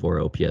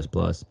 134 OPS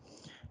plus.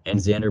 And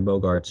Xander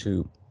Bogaerts,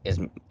 who is,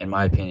 in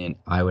my opinion,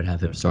 I would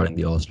have him starting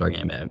the All-Star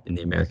game in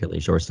the American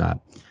League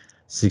shortstop.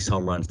 6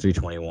 home runs,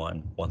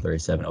 321,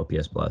 137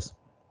 OPS plus.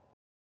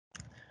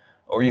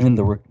 Or even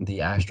the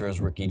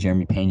Astros rookie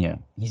Jeremy Pena.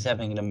 He's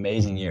having an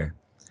amazing year.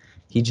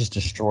 He just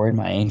destroyed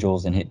my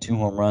Angels and hit 2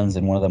 home runs,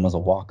 and one of them was a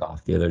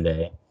walk-off the other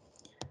day.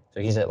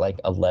 So he's at like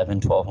 11,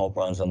 12 home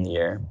runs on the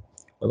year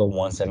with a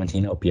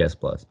 117 OPS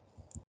plus.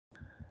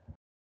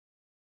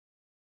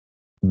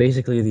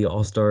 Basically, the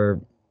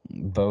All-Star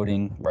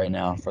voting right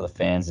now for the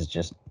fans is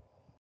just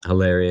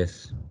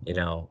hilarious.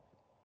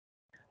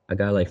 A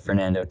guy like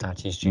Fernando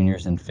Tatis Jr.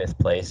 is in 5th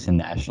place in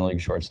National League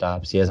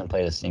shortstops. He hasn't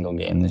played a single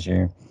game this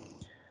year.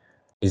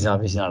 He's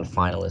obviously not a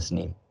finalist,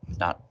 and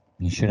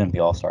he shouldn't be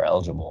All-Star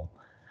eligible.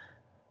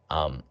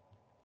 I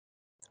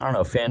don't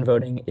know. Fan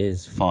voting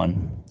is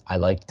fun. I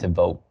like to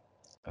vote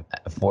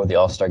for the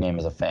All-Star game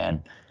as a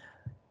fan.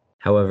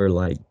 However,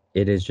 like,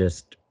 it is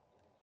just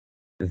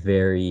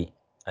very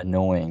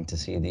annoying to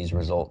see these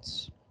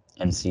results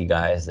and see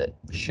guys that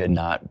should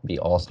not be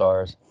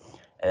all-stars,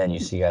 and then you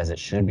see guys that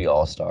should be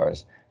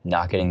all-stars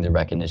not getting the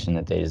recognition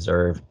that they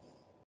deserve.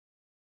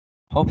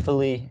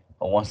 Hopefully,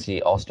 once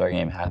the all-star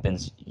game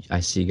happens,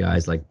 I see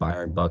guys like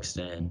Byron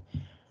Buxton,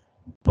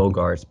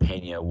 Bogarts,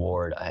 Pena,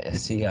 Ward. I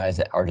see guys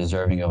that are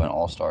deserving of an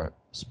all-star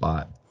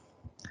spot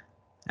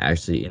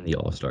actually in the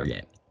all-star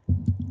game.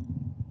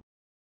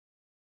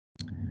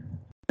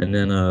 And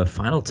then a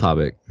final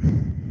topic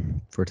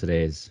for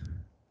today's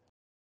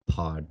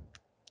pod,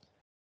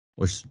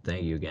 which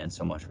thank you again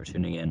so much for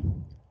tuning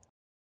in.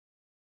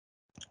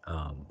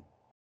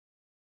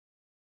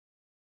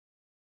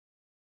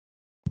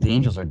 The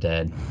Angels are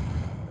dead.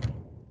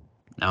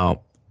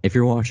 Now, if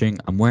you're watching,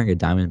 I'm wearing a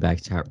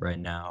Diamondbacks hat right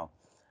now.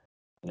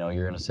 You know,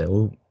 you're going to say,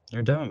 oh,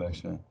 you're a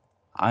Diamondbacks fan.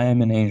 I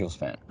am an Angels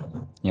fan.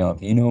 You know,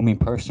 if you know me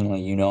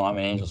personally, you know I'm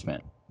an Angels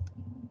fan.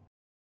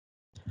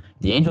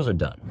 The Angels are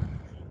done.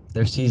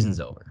 Their season's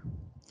over.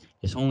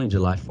 It's only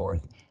July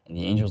 4th, and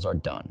the Angels are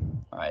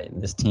done. All right,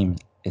 this team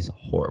is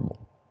horrible.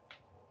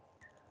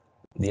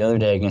 The other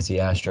day against the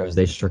Astros,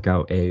 they struck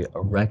out a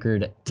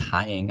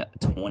record-tying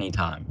 20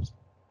 times.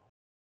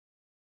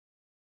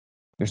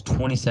 There's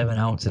 27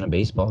 outs in a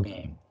baseball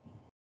game.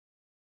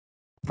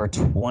 For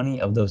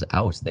 20 of those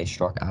outs, they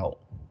struck out.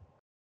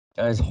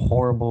 That is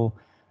horrible.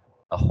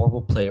 A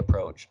horrible play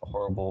approach, a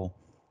horrible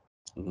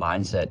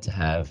mindset to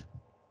have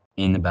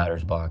in the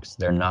batter's box.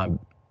 They're not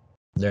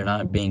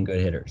being good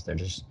hitters. They're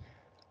just,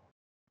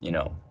 you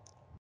know,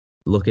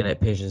 looking at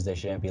pitches they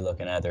shouldn't be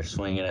looking at. They're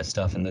swinging at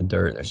stuff in the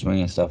dirt. They're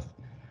swinging at stuff.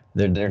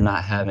 They're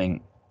not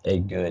having a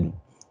good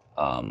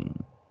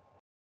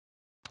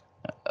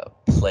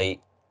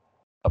plate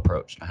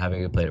approach. Not having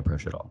a good plate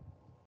approach at all.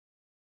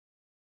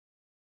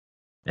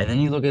 And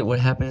then you look at what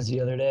happens the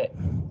other day.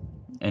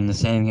 In the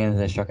same game that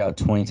they struck out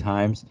 20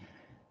 times,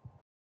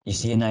 you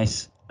see a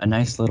nice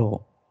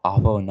little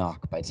oppo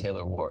knock by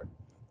Taylor Ward.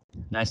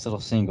 Nice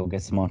little single,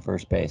 gets him on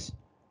first base.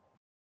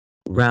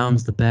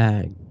 Rounds the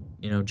bag,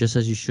 you know, just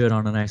as you should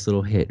on a nice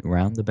little hit.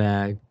 Round the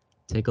bag,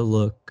 take a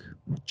look,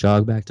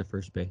 jog back to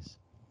first base.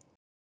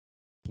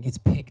 He gets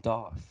picked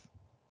off.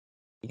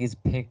 He gets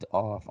picked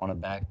off on a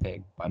back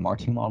pick by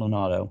Martin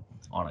Maldonado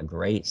on a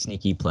great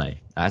sneaky play.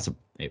 That's a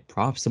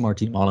props to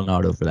Martin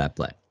Maldonado for that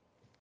play.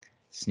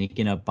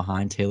 Sneaking up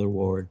behind Taylor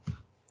Ward,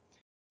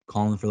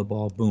 calling for the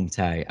ball, boom,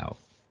 tag out.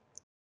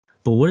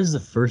 But what is the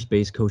first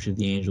base coach of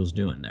the Angels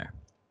doing there?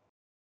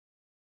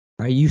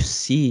 Right, you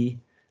see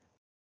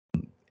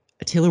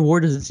Taylor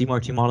Ward doesn't see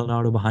Martin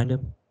Maldonado behind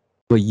him,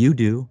 but you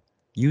do.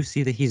 You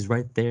see that he's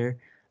right there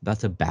about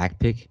to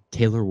backpick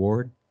Taylor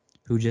Ward,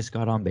 who just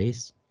got on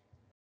base.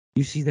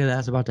 You see that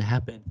that's about to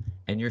happen,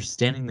 and you're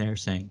standing there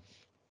saying,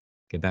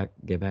 "Get back,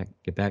 get back,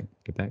 get back,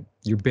 get back."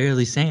 You're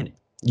barely saying it.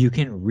 You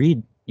can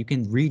read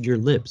your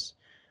lips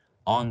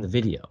on the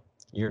video.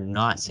 You're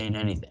not saying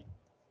anything.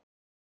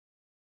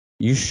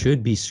 You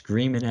should be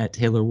screaming at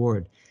Taylor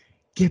Ward,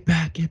 "Get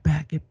back, get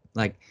back, get."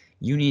 Like,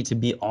 you need to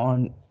be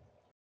on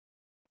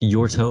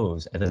your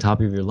toes at the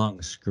top of your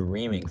lungs,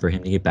 screaming for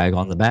him to get back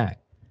on the bag.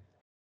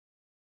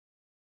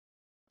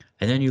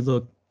 And then you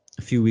look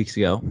a few weeks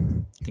ago,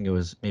 I think it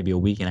was maybe a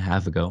week and a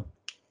half ago.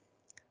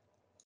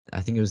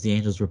 I think it was the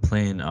Angels were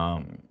playing,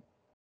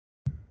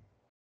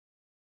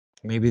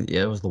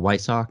 it was the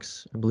White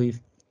Sox, I believe.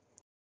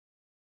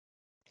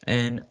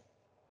 And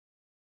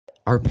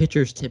our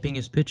pitcher's tipping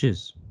his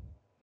pitches.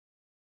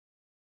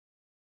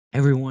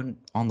 Everyone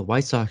on the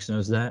White Sox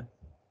knows that.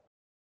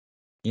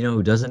 You know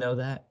who doesn't know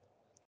that?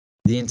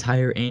 The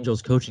entire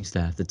Angels coaching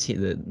staff,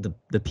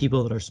 the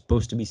people that are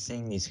supposed to be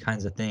seeing these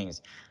kinds of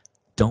things,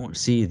 don't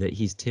see that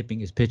he's tipping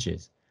his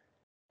pitches,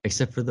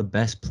 except for the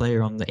best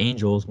player on the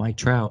Angels, Mike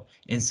Trout,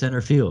 in center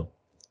field.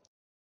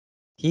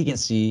 He can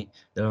see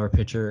that our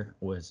pitcher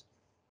was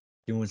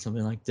doing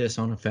something like this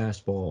on a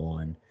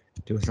fastball and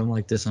doing something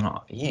like this on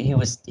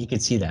he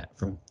could see that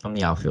from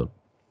the outfield.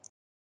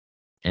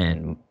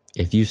 And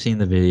if you've seen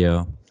the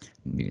video,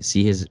 you can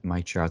see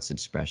Mike Trout's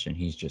expression.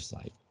 He's just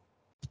like,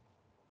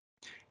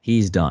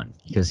 he's done,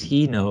 because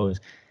he knows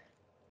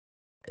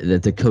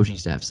that the coaching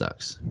staff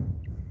sucks.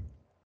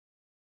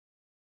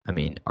 I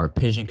mean, our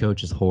pitching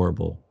coach is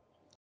horrible.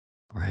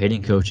 Our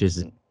hitting coach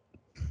isn't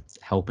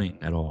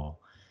helping at all.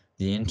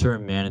 The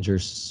interim manager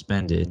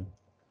suspended,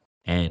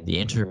 and the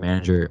interim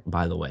manager,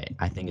 by the way,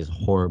 I think is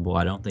horrible.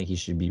 I don't think he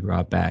should be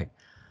brought back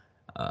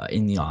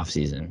in the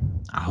offseason.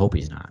 I hope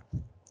he's not.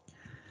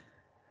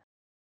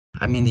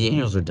 I mean, the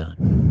Angels are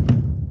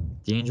done.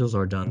 The Angels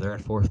are done. They're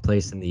in 4th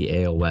place in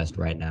the AL West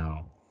right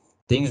now.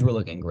 Things were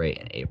looking great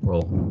in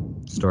April,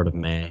 start of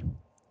May.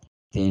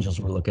 The Angels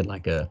were looking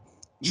like a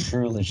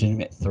true,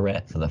 legitimate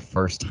threat for the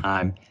first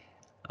time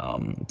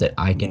that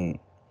I can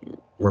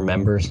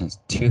remember since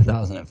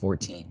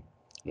 2014,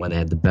 when they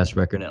had the best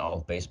record in all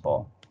of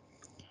baseball.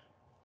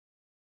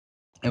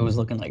 It was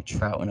looking like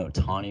Trout and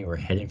Ohtani were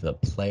heading for the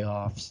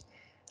playoffs.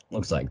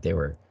 Looks like they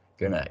were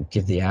going to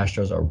give the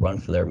Astros a run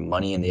for their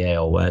money in the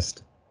AL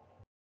West.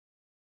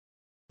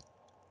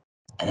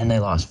 And then they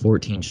lost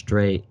 14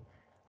 straight.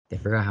 They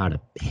forgot how to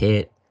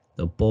hit.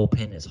 The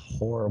bullpen is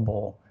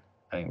horrible.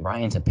 I mean,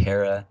 Ryan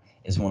Tepera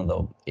is one of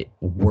the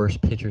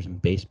worst pitchers in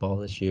baseball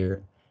this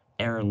year.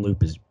 Aaron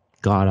Loop is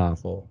god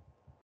awful.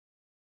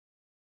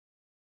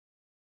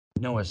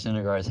 Noah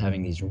Syndergaard is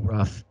having these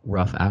rough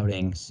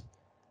outings.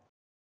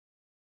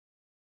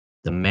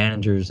 The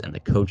managers and the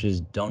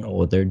coaches don't know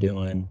what they're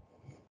doing.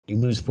 You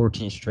lose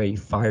 14 straight. You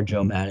fire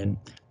Joe Maddon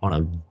on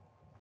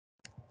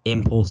a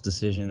impulse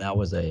decision. That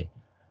was we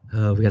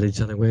got to do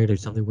something weird. Do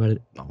something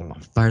weird.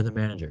 Fire the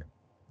manager.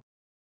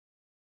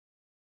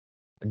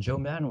 Joe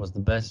Maddon was the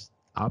best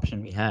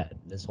option we had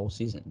this whole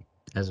season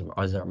as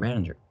our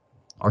manager.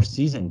 Our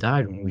season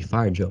died when we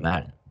fired Joe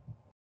Maddon.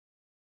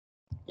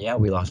 Yeah,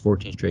 we lost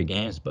 14 straight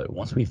games, but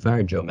once we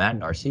fired Joe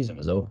Maddon, our season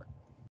was over.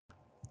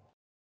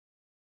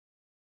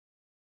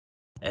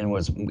 And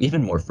what's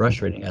even more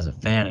frustrating as a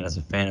fan, and as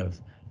a fan of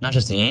not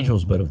just the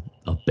Angels, but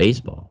of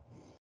baseball,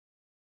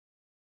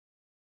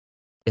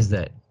 is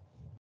that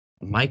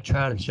Mike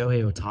Trout and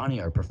Shohei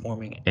Ohtani are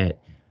performing at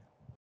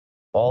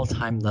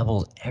all-time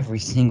levels every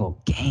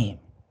single game.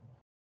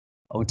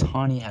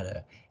 Ohtani had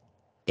a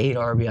 8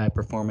 RBI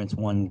performance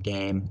one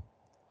game,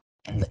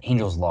 and the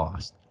Angels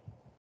lost.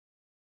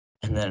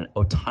 And then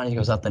Ohtani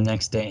goes out the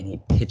next day and he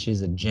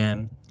pitches a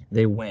gem.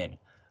 They win.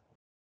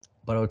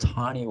 But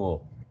Ohtani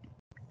will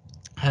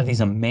have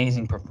these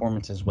amazing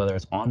performances, whether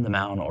it's on the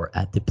mound or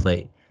at the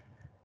plate.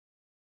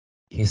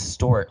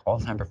 Historic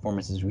all-time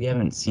performances we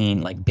haven't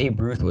seen. Like Babe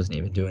Ruth wasn't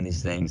even doing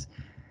these things.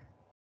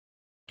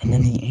 And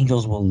then the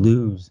Angels will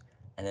lose.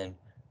 And then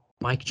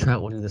Mike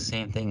Trout will do the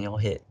same thing. He'll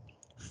hit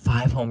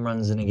 5 home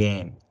runs in a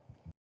game.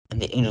 And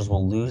the Angels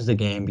will lose the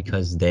game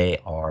because they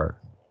are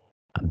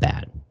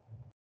bad.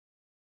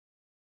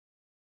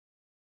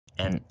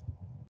 And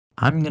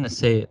I'm going to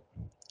say it,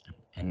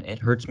 and it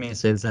hurts me to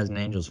say this as an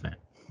Angels fan.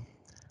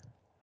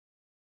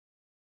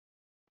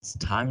 It's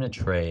time to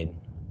trade.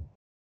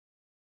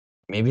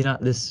 Maybe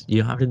not this,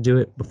 you don't have to do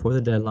it before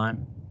the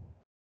deadline,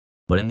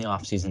 but in the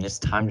offseason, it's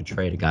time to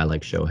trade a guy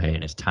like Shohei,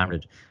 and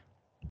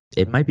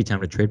it might be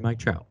time to trade Mike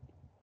Trout.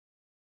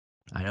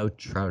 I know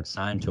Trout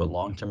signed to a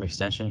long-term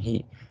extension.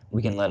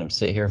 We can let him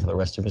sit here for the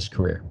rest of his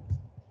career.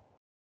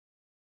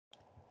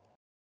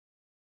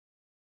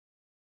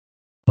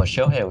 But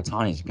Shohei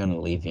Ohtani is going to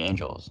leave the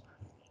Angels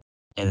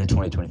in the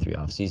 2023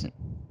 offseason.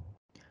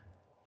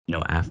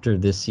 After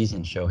this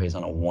season, Shohei's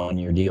on a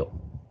 1-year deal.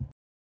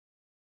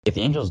 If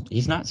the Angels,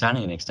 he's not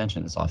signing an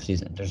extension this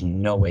offseason. There's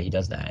no way he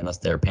does that unless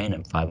they're paying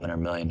him $500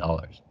 million.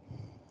 But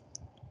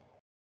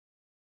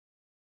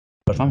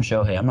if I'm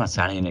Shohei, I'm not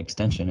signing an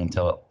extension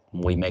until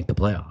we make the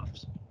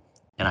playoffs.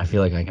 And I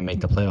feel like I can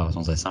make the playoffs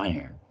once I sign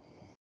here.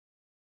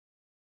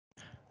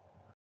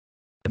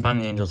 If I'm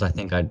the Angels, I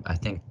think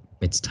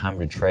it's time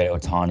to trade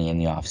Ohtani in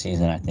the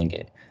offseason. I think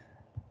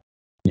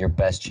your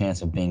best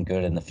chance of being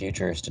good in the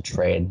future is to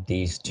trade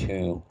these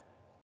two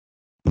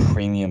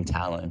premium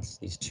talents,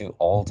 these two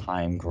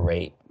all-time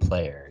great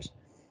players,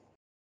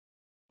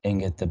 and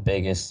get the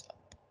biggest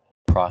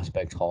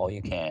prospect haul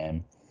you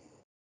can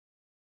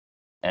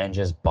and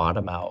just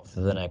bottom out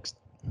for the next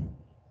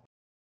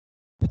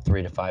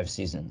 3 to 5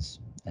 seasons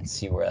and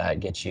see where that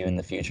gets you in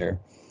the future.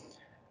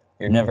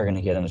 You're never going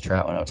to get into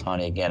Trout and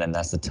Ohtani again, and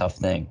that's the tough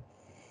thing.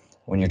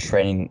 When you're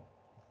trading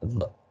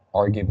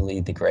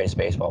arguably the greatest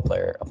baseball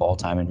player of all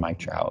time in Mike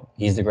Trout.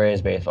 He's the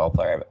greatest baseball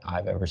player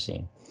I've ever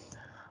seen.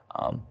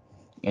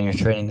 And you're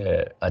trading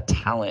a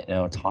talent in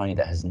Ohtani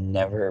that has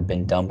never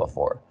been done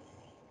before.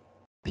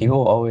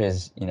 People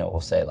always,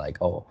 will say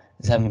like, oh,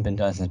 this hasn't been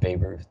done since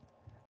Babe Ruth.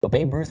 But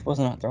Babe Ruth was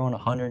not throwing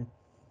 100,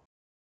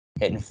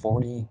 hitting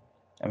 40.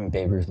 I mean,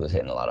 Babe Ruth was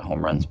hitting a lot of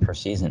home runs per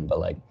season, but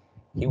like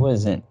he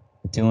wasn't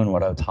doing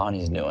what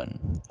Ohtani's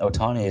doing.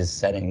 Ohtani is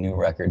setting new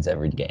records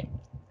every game.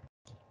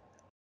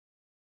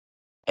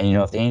 And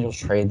if the Angels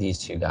trade these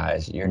two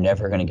guys, you're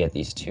never going to get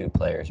these two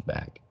players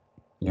back.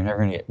 You're never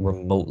going to get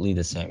remotely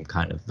the same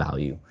kind of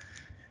value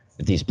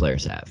that these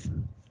players have.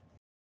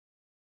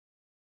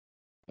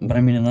 But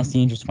I mean, unless the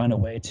Angels find a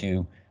way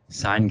to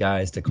sign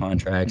guys to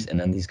contracts and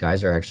then these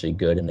guys are actually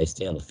good and they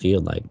stay on the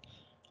field, like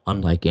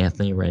unlike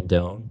Anthony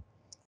Rendon,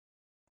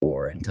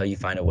 or until you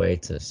find a way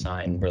to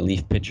sign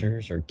relief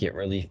pitchers or get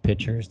relief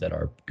pitchers that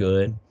are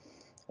good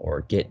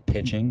or get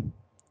pitching,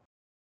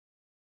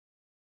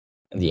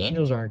 the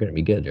Angels aren't going to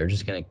be good.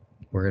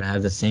 We're going to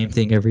have the same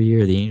thing every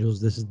year. The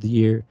Angels, this is the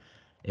year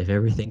if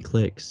everything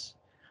clicks.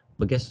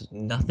 But guess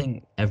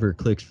nothing ever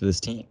clicks for this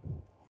team.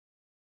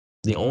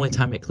 The only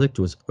time it clicked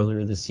was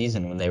earlier this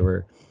season when they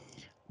were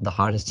the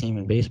hottest team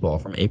in baseball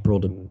from April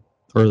to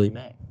early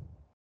May.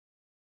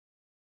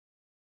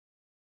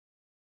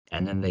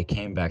 And then they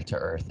came back to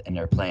earth and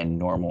they're playing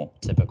normal,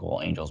 typical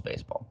Angels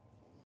baseball.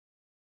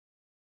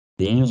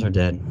 The Angels are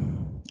dead.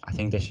 I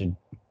think they should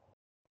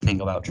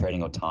think about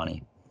trading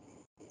Ohtani.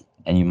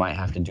 And you might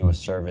have to do a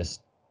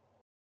service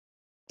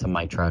to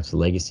Mike Trout's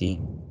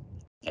legacy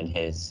and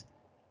his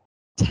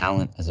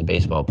talent as a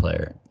baseball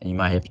player. And you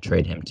might have to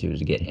trade him too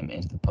to get him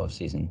into the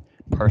postseason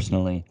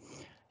personally.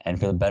 And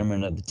for the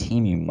betterment of the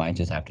team, you might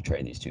just have to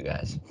trade these two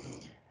guys.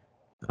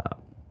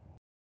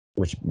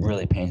 which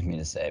really pains me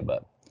to say,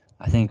 but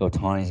I think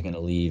Ohtani's going to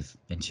leave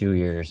in 2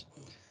 years.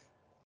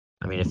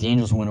 I mean, if the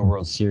Angels win a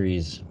World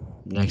Series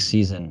next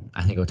season,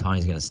 I think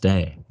Ohtani's going to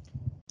stay.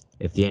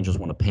 If the Angels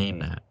want to pay him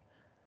that.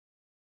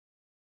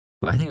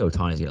 But I think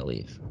Ohtani's going to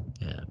leave.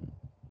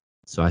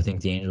 So I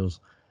think the Angels,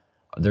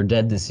 they're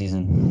dead this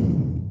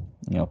season.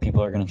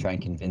 People are going to try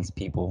and convince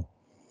people.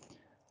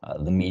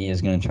 The media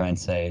is going to try and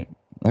say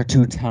they're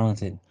too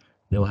talented.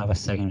 They'll have a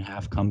second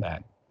half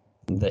comeback.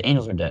 The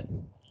Angels are dead.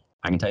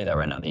 I can tell you that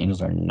right now. The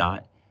Angels are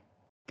not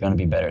going to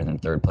be better than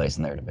third place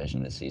in their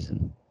division this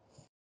season.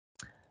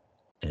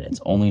 And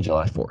it's only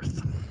July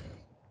 4th.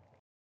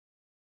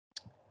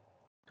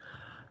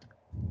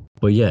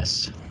 But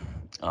yes,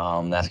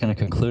 that's going to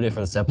conclude it for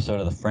this episode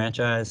of the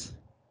franchise.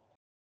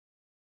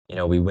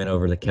 We went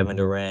over the Kevin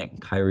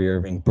Durant, Kyrie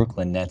Irving,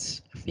 Brooklyn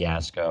Nets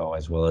fiasco,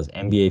 as well as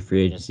NBA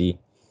free agency,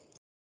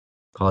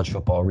 college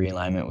football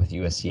realignment with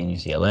USC and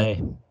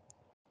UCLA,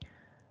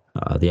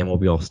 the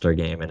MLB All-Star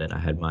Game, and then I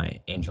had my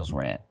Angels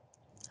rant.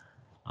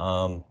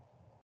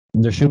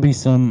 There should be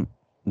some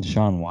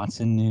Deshaun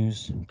Watson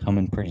news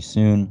coming pretty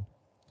soon.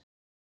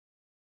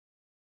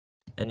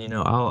 And,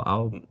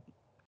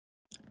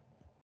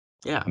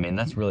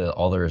 that's really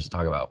all there is to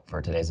talk about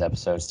for today's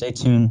episode. Stay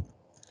tuned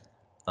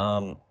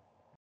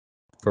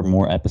for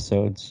more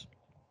episodes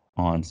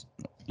on,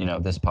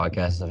 this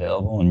podcast is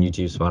available on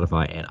YouTube,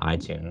 Spotify, and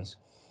iTunes,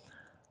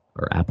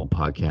 or Apple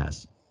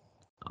Podcasts.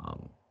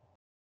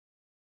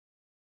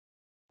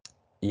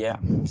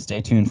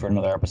 Stay tuned for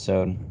another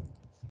episode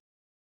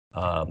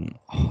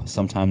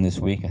sometime this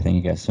week. I thank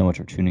you guys so much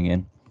for tuning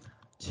in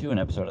to an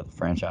episode of the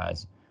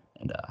franchise,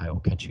 and I will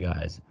catch you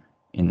guys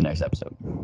in the next episode.